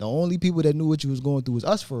saying? The only people that knew what you was going through was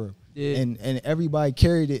us for real. Yeah. And everybody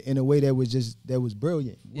carried it in a way that was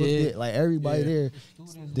brilliant. Yeah. Like everybody there,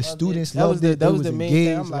 the students loved it. That was the main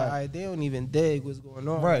thing. I'm like, all right, they don't even dig what's going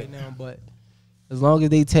on right now, but as long as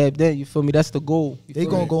they tapped in, you feel me? That's the goal. They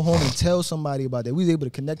gonna go home and tell somebody about that. We was able to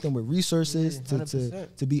connect them with resources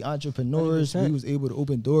to be entrepreneurs. 100%. We was able to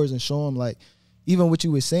open doors and show them, like, even what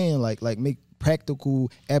you were saying, like make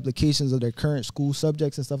practical applications of their current school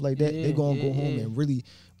subjects and stuff like that. They gonna go home and really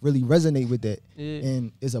resonate with that.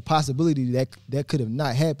 And it's a possibility that could have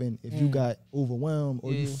not happened if you got overwhelmed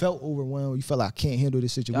or you felt overwhelmed. You felt like, I can't handle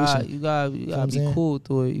this situation. You gotta be cool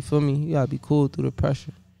through it. You feel me? You gotta be cool through the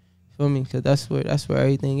pressure. Feel me? Because that's where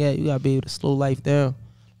everything at. You gotta be able to slow life down.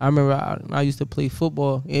 I remember I used to play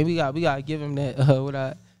football, and we gotta give him that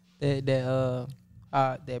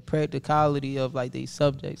that practicality of like these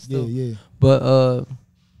subjects too. Yeah. But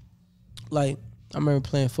like I remember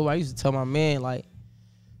playing football. I used to tell my man, like,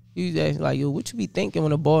 he was asking, like, yo, what you be thinking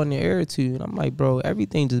when the ball in the air to you? And I'm like, bro,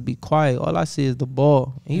 everything just be quiet. All I see is the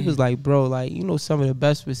ball. And he was like, bro, like, some of the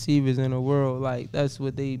best receivers in the world, like, that's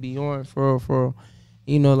what they be on for.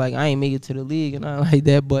 Like, I ain't make it to the league and nothing like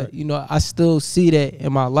that. But, I still see that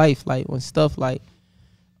in my life. Like, when stuff, like,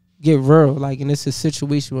 get real, like, and it's a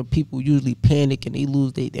situation where people usually panic and they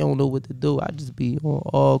lose, they don't know what to do. I just be on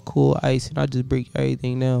all cool ice, and I just break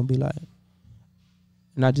everything down and be like,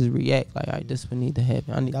 and I just react like, all right, this what need to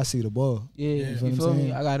happen. I see the ball. Yeah, you feel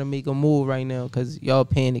me? I got to make a move right now because y'all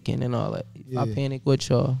panicking and all that. If I panic with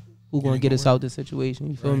y'all, who gonna get us out the situation.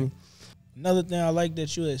 You feel me? Another thing I like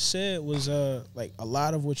that you had said was like a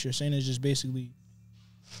lot of what you're saying is just basically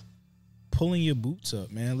pulling your boots up,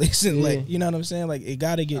 man. Listen, like, you know what I'm saying? Like, it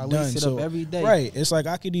gotta get done. So every day. Right. It's like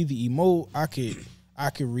I could either emote, I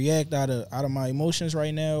could react out of my emotions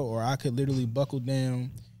right now, or I could literally buckle down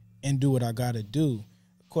and do what I gotta do.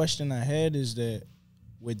 The question I had is that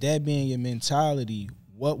with that being your mentality,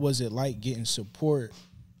 what was it like getting support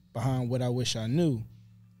behind what I wish I knew?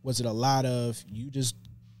 Was it a lot of you just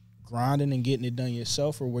grinding and getting it done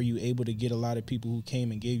yourself, or were you able to get a lot of people who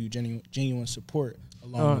came and gave you genuine support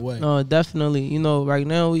along the way? No, definitely. You know, right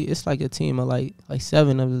now it's like a team of like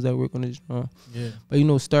 7 of us that work on this drum. Yeah. But you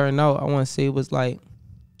know, starting out, I want to say it was like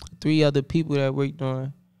 3 other people that worked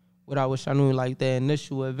on what I wish I knew, like that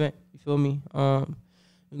initial event. You feel me?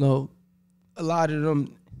 You know, a lot of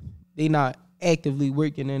them, they not actively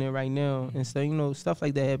working in it right now, and so, you know, stuff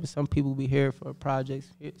like that happens. Some people be here for projects,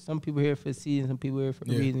 some people here for a season, some people here for a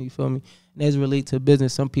reason. You feel me? And as it relates to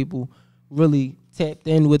business, some people really tapped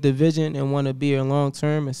in with the vision and want to be here long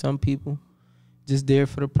term, and some people just there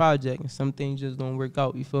for the project, and some things just don't work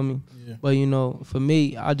out. You feel me? Yeah. But you know, for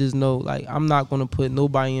me, I just know, like, I'm not gonna put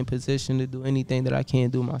nobody in position to do anything that I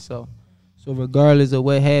can't do myself. So regardless of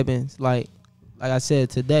what happens, like I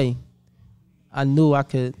said today, I knew I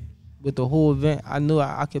could. With the whole event, I knew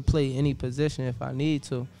I could play any position if I need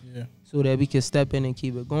to, so that we could step in and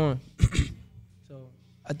keep it going. So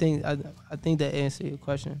I think that answered your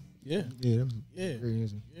question. Yeah.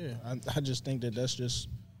 I just think that that's just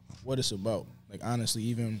what it's about. Like, honestly,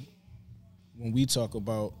 even when we talk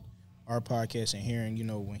about our podcast and hearing, you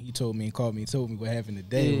know, when he told me and called me and told me what happened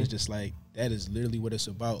today, it was just like, that is literally what it's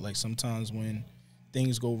about. Like, sometimes when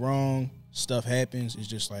things go wrong, stuff happens, it's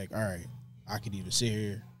just like, all right, I could either sit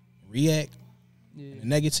here, react in a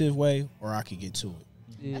negative way, or I could get to it.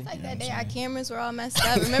 That's like that day our cameras were all messed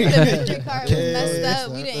up. Remember the picture card was messed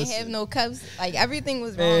up? We didn't have no cups. Like, everything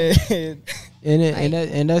was wrong.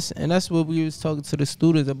 And that's what we was talking to the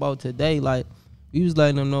students about today. Like, we was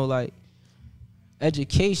letting them know, like,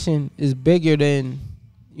 education is bigger than,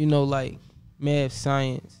 you know, like math,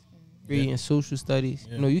 science, reading, social studies.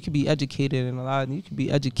 You know, you could be educated in a lot. You could be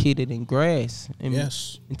educated in grass and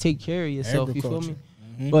take care of yourself. You feel me?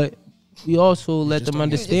 But we also let them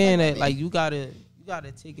understand that, like, you gotta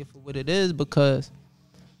take it for what it is, because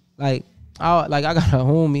like I got a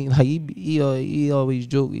homie, like he always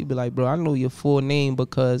joke. He be like, bro, I know your full name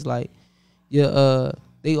because, like,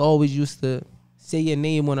 they always used to say your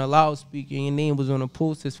name on a loudspeaker, and your name was on the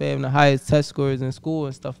posters for having the highest test scores in school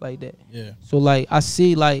and stuff like that. Yeah. So, like, I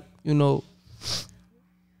see, like, you know,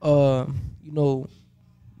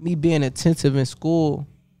 me being attentive in school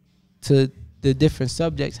to the different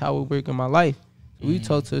subjects, how it work in my life. So we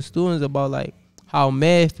talk to the students about, like, how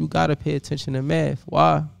math, you gotta pay attention to math.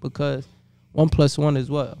 Why? Because 1 + 1 is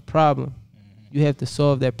what? A problem. You have to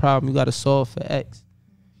solve that problem. You gotta solve for X.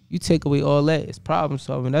 You take away all that, it's problem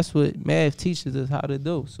solving. That's what math teaches us how to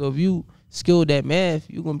do. So if you skilled at math,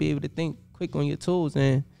 you're gonna be able to think quick on your toes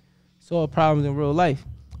and solve problems in real life.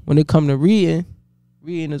 When it come to reading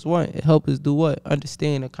is what? It helps us do what?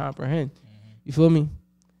 Understand and comprehend. You feel me?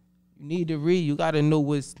 You need to read. You got to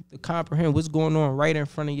know comprehend what's going on right in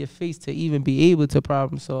front of your face to even be able to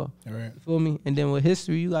problem solve. All right. You feel me? And then with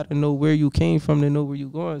history, you got to know where you came from to know where you're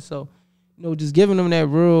going. So, you know, just giving them that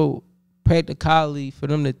real practicality for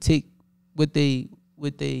them to take what they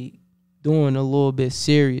doing a little bit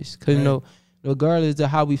serious. Because, you know, regardless of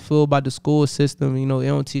how we feel about the school system, you know, it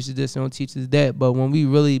don't teach us this, it don't teach us that. But when we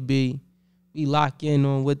really we lock in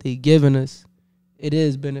on what they giving us, it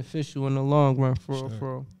is beneficial in the long run for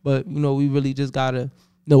real. But, you know, we really just got to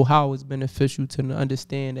know how it's beneficial to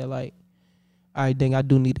understand that, like, I think I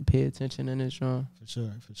do need to pay attention in this round. For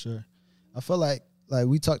sure. I feel like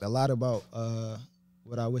we talked a lot about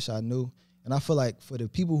what I wish I knew. And I feel like for the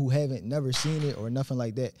people who haven't never seen it or nothing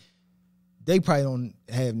like that, they probably don't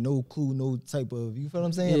have no clue, no type of, you feel what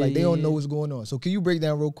I'm saying? Like, they don't know what's going on. So can you break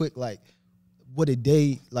down real quick, like, what a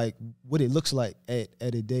day, like, what it looks like at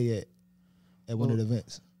a day at one of the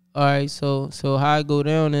events? All right, so how I go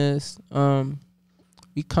down is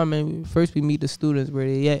we come in, first we meet the students where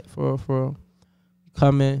they at for real. We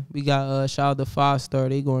come in, we got shout out to 5 Star,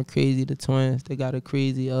 they going crazy, the twins, they got a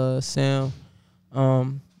crazy sound.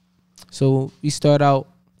 So we start out,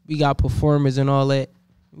 we got performers and all that.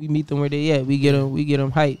 We meet them where they at, we get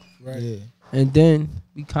them hype. Right. Yeah. And then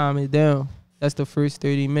we calm it down. That's the first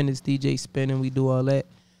 30 minutes, DJ spinning, we do all that.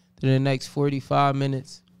 Then the next 45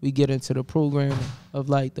 minutes, we get into the programming of,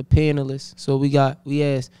 like, the panelists. So we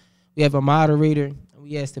have a moderator, and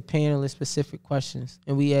we ask the panelists specific questions,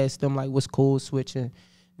 and we ask them, like, what's code switching,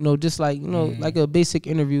 You know, just like, you know, like a basic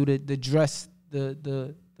interview, the dress,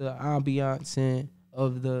 the ambiance and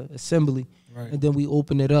of the assembly. Right. And then we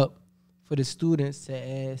open it up for the students to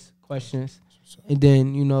ask questions. And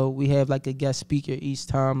then, you know, we have like a guest speaker each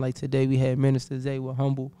time. Like today we had Minister Zay with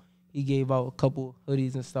Humble. He gave out a couple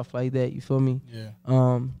hoodies and stuff like that. You feel me? Yeah.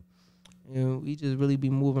 And we just really be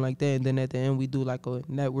moving like that. And then at the end, we do like a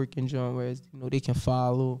networking joint where, you know, they can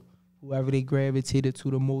follow whoever they gravitated to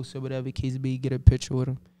the most or whatever case be, get a picture with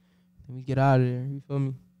them. And we get out of there. You feel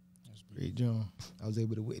me? That's a great joint. I was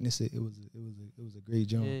able to witness it. It was a great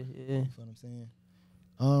joint. Yeah. You feel what I'm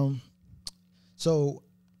saying? So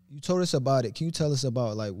you told us about it. Can you tell us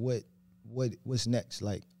about like what's next?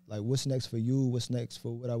 Like what's next for you? What's next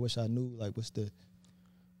for What I Wish I Knew? Like what's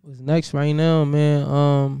next right now,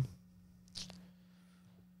 man?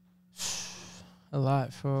 A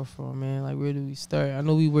lot for man. Like where do we start? I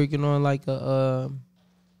know we working on like a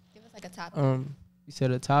give us like a topic. You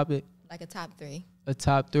said a topic? Like a top 3. A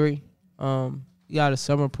top 3. We got a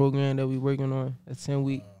summer program that we working on, a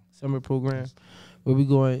 10-week summer program where we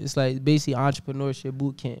going. It's like basically entrepreneurship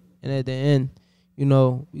boot camp, and at the end, you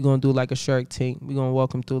know, we gonna do like a Shark Tank. We gonna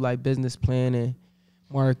walk them through like business planning,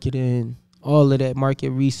 marketing, all of that, market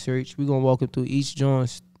research. We gonna walk them through each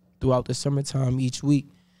joint throughout the summertime each week.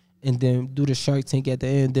 And then do the Shark Tank at the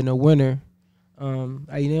end. Then the winner,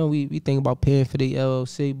 you know, we think about paying for the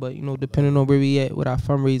LLC, but, you know, depending on where we at with our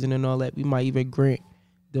fundraising and all that, we might even grant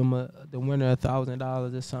them the winner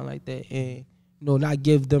 $1,000 or something like that. And, you know, not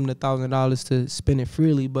give them the $1,000 to spend it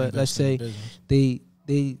freely, but let's say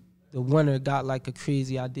the winner got like a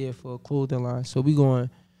crazy idea for a clothing line. So we going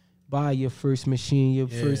to buy your first machine, your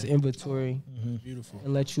first inventory, beautiful,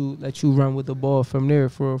 and let you run with the ball from there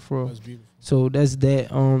for. That's beautiful. So that's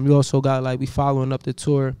that. We also got like we following up the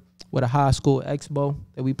tour with a high school expo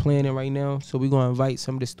that we planning right now. So we gonna invite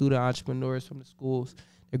some of the student entrepreneurs from the schools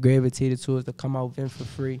that gravitated to us to come out vent for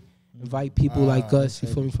free. Invite people like us, you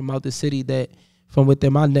feel me, from out the city that from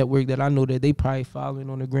within my network that I know that they probably following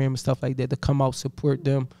on the gram and stuff like that to come out, support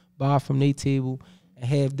them, buy from their table, and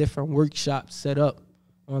have different workshops set up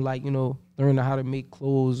on like, you know, learning how to make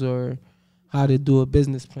clothes or how to do a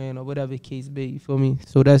business plan or whatever the case be, you feel me?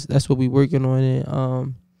 So that's what we working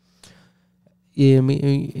on. And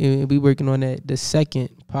we working on that. The second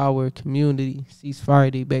Power Community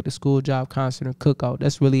Ceasefire Day Back to School Job Concert and Cookout.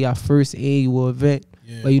 That's really our first annual event.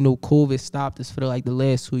 Yeah. But, you know, COVID stopped us for like the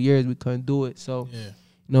last 2 years. We couldn't do it. So, you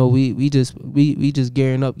know, we just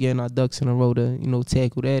gearing up, getting our ducks in a row to, you know,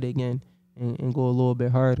 tackle that again and go a little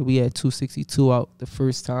bit harder. We had 262 out the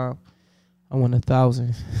first time. I want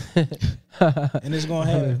 1,000. And it's gonna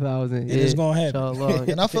happen. 1,000. Yeah. It's gonna happen.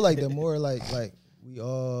 And I feel like the more like we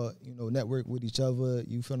all, you know, network with each other,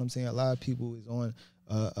 you feel what I'm saying? A lot of people is on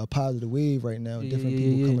a positive wave right now. Different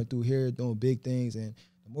people coming through here doing big things, and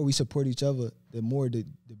the more we support each other, the more the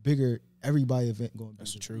bigger everybody event going to be.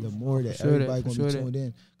 That's the truth. The more that everybody going to be tuned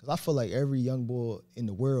in. Because I feel like every young boy in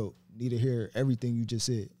the world need to hear everything you just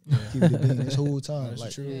said. Keep it being this whole time. That's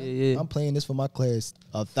like, true. I'm playing this for my class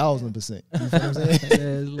 1,000%. You feel what I'm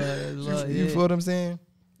saying? You feel what I'm saying?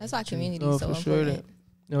 That's why community is so important.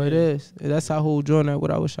 No, it is. That's how whole joint that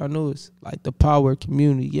What I Wish I Knew is like the power of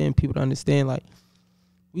community, getting people to understand like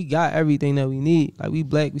we got everything that we need. Like we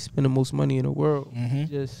black, we spend the most money in the world. We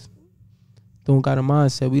just don't got a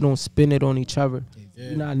mindset. We don't spend it on each other.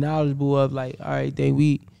 We're not knowledgeable of like, all right, then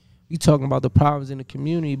we talking about the problems in the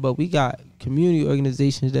community, but we got community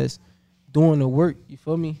organizations that's doing the work, you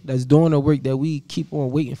feel me? That's doing the work that we keep on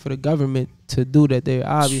waiting for the government to do that they're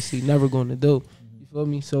obviously never going to do. You feel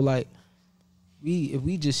me? So like if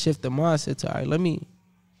we just shift the mindset to, all right, let me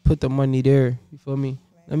put the money there, you feel me?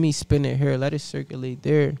 Let me spend it here, let it circulate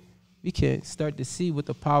there. We can start to see what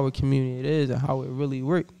the power community it is and how it really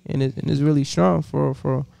works. And it's really strong for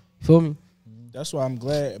you feel me? That's why I'm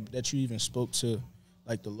glad that you even spoke to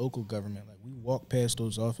like the local government. Like we walk past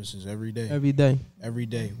those offices every day. Every day. Every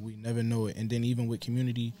day. We never know it. And then even with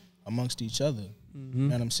community amongst each other. You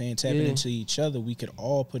know what I'm saying? Tapping into each other, we could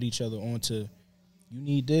all put each other onto, you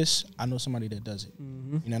need this, I know somebody that does it.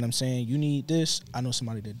 You know what I'm saying? You need this, I know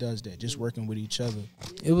somebody that does that. Just working with each other.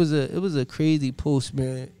 It was a crazy post,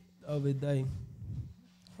 man, the other day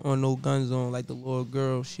on No Gun Zone. Like the little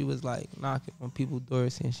girl, she was like knocking on people's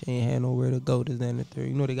doors saying she ain't had nowhere to go, this, that, and the third.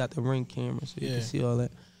 You know they got the Ring camera so you can see all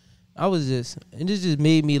that. It just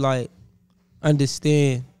made me like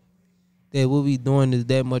understand that what we doing is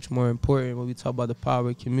that much more important when we talk about the power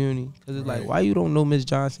of community. Because it's like, why you don't know Miss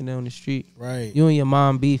Johnson down the street? Right. You and your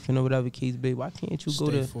mom beefing or whatever case be. Why can't you go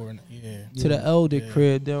to the elder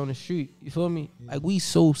crib down the street? You feel me? Like we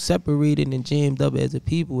so separated and jammed up as a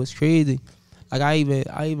people. It's crazy. Like I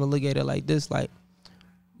even look at it like this. Like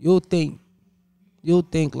you'll think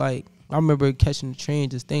like, I remember catching the train,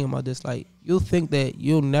 just thinking about this, like, you'll think that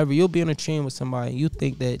you'll be on a train with somebody, and you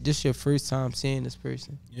think that just your first time seeing this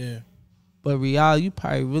person. Yeah. But reality, you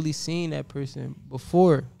probably really seen that person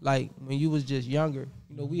before, like when you was just younger.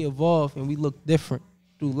 You know, we evolve and we look different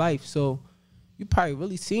through life. So you probably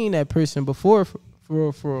really seen that person before for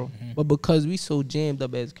real. Mm-hmm. But because we so jammed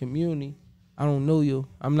up as a community, I don't know you.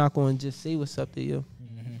 I'm not going to just say what's up to you.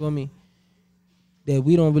 Mm-hmm. You feel me? That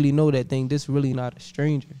we don't really know that thing. This really not a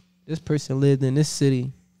stranger. This person lived in this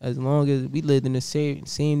city as long as we lived in the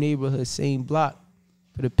same neighborhood, same block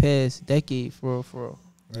for the past decade for real.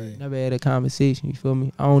 Right. Never had a conversation, you feel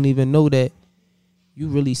me? I don't even know that you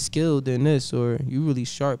really skilled in this, or you really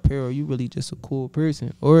sharp here, or you really just a cool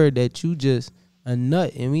person, or that you just a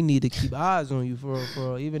nut and we need to keep eyes on you for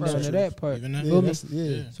real, even down to that part. You feel me?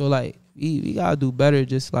 Yeah. So like we gotta do better,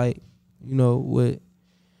 just like, you know, with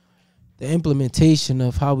the implementation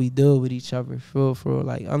of how we deal with each other for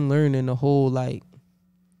like unlearning the whole like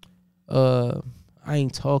I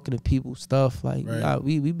ain't talking to people stuff, like right.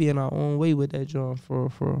 we be in our own way with that John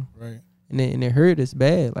for right. And it hurt us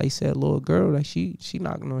bad. Like I said, little girl, like she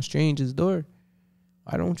knocking on strangers' door.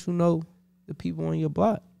 Why don't you know the people on your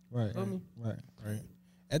block? Right. Right.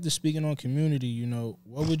 After speaking on community, you know,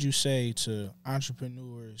 what would you say to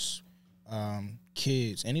entrepreneurs,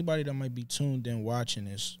 kids, anybody that might be tuned in watching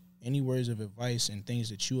this? Any words of advice and things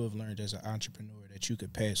that you have learned as an entrepreneur that you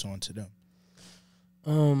could pass on to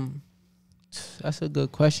them? That's a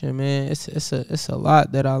good question, man. It's a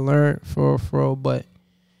lot that I learned for but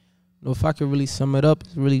you know, if I could really sum it up,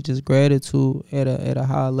 it's really just gratitude at a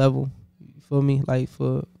high level. You feel me? Like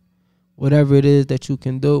for whatever it is that you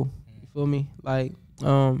can do. You feel me? Like,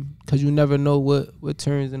 'cause you never know what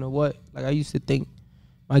turns into what. Like I used to think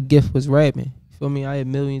my gift was rapping. You feel me? I had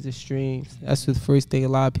millions of streams. That's the first thing a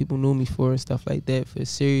lot of people knew me for and stuff like that. For a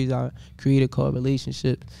series I created called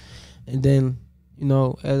Relationships. And then, you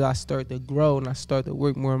know, as I start to grow and I start to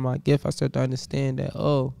work more on my gift, I start to understand that,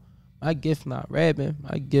 oh, my gift not rapping.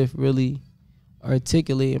 My gift really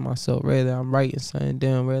articulating myself. Rather I'm writing something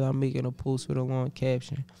down, rather I'm making a post with a long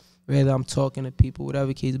caption, rather I'm talking to people,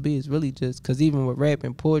 whatever case be. It's really just, because even with rap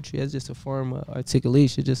and poetry, that's just a form of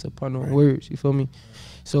articulation, just a pun on words, you feel me?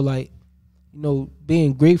 So, like, you know,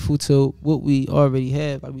 being grateful to what we already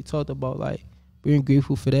have, like we talked about, like, being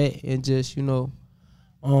grateful for that and just, you know,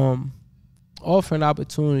 offering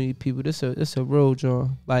opportunity to people. This a real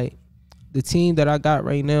John. Like, the team that I got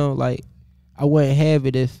right now, like, I wouldn't have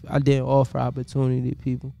it if I didn't offer opportunity to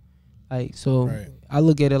people. Like, so I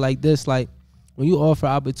look at it like this, like, when you offer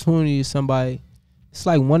opportunity to somebody, it's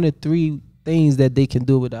like one of three things that they can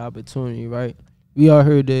do with the opportunity, right? We all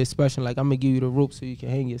heard the expression, like, I'm going to give you the rope so you can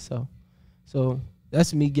hang yourself. So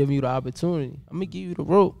that's me giving you the opportunity. I'm going to give you the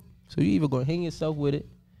rope. So you either going to hang yourself with it,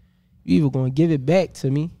 you either going to give it back to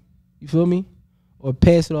me, you feel me? Or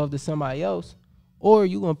pass it off to somebody else. Or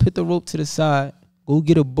you going to put the rope to the side, go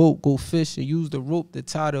get a boat, go fish, and use the rope to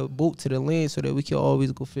tie the boat to the land so that we can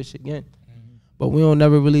always go fish again. Mm-hmm. But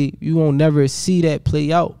you won't never see that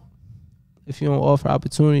play out if you don't offer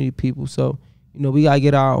opportunity to people. So, you know, we got to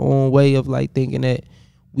get our own way of, like, thinking that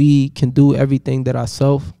we can do everything that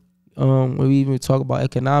ourselves. When we even talk about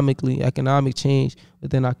economic change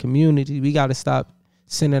within our community, we got to stop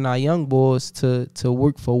sending our young boys to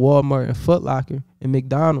work for Walmart and Foot Locker and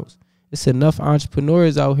McDonald's. It's enough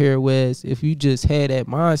entrepreneurs out here, whereas if you just had that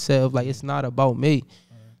mindset of, like, it's not about me.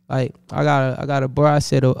 Like, I got a bro, I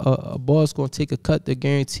said a boss gonna take a cut to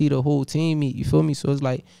guarantee the whole team eat. You feel me? So it's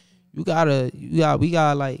like we gotta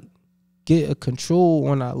like get a control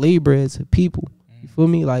on our labor as a people. You feel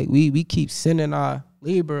me? Like we keep sending our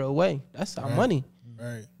labor away. That's our money.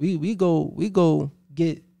 Right. We go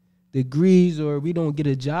get degrees, or we don't get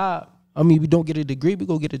a job. I mean, we don't get a degree, we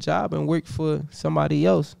go get a job and work for somebody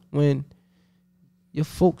else when your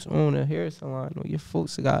folks own a hair salon or your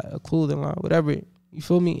folks got a clothing line, whatever. You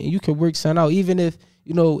feel me? And you can work something out, even if,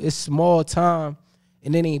 you know, it's small time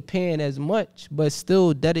and it ain't paying as much, but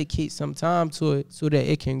still dedicate some time to it so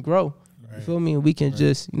that it can grow. Right. You feel me? And we can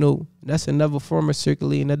just, you know, that's another form of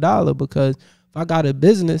circulating the dollar, because if I got a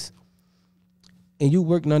business and you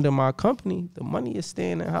working under my company, the money is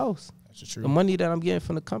staying in the house. The money that I'm getting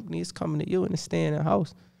from the company is coming to you and it's staying in the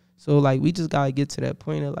house. So, like, we just got to get to that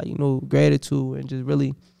point of, like, you know, gratitude and just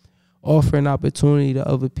really offering opportunity to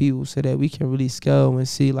other people so that we can really scale and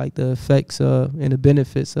see, like, the effects and the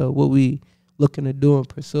benefits of what we looking to do and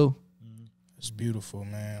pursue. It's beautiful,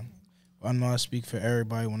 man. I know I speak for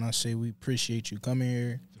everybody when I say we appreciate you coming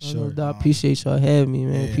here. Sure. I appreciate y'all having me,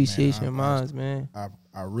 man. Yeah, appreciate your minds, man.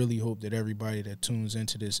 I really hope that everybody that tunes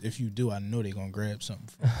into this, if you do, I know they're going to grab something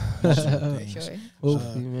from Sure.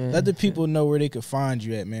 Hopefully, man. Let the people know where they could find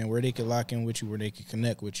you at, man, where they could lock in with you, where they could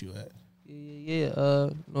connect with you at. Yeah.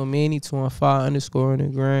 Manny 215_ on the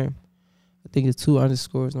gram. I think it's 2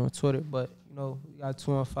 underscores on Twitter, but we got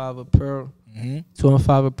 215 Apparel,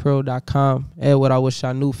 215apparel.com. Add What I Wish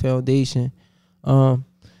I Knew Foundation. In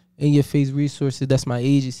Your Face Resources, that's my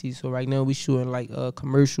agency. So right now we shooting like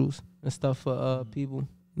commercials and stuff for people.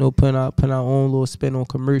 Putting our own little spin on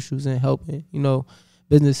commercials and helping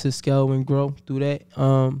businesses scale and grow through that.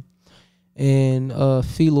 And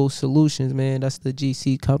Philo Solutions, man, that's the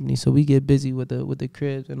GC company. So we get busy with the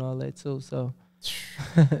cribs and all that too. So.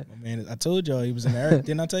 Man, I told y'all he was in there.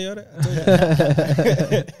 Didn't I tell y'all that?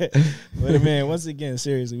 But man, once again,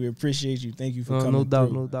 seriously, we appreciate you. Thank you for coming. No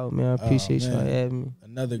doubt, man. I appreciate y'all having me.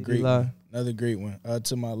 Another great one.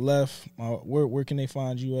 To my left, where can they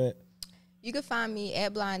find you at? You can find me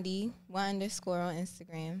at Blondie _1 on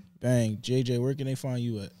Instagram. Bang, JJ, where can they find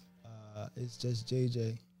you at? It's just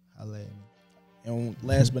JJ. Holla at me. And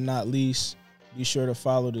last but not least, be sure to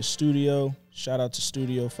follow the studio. Shout out to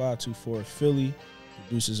Studio 524 Philly.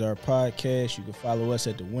 Produces our podcast. You can follow us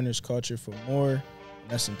at The Winners Culture for more. And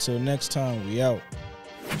that's until next time. We out.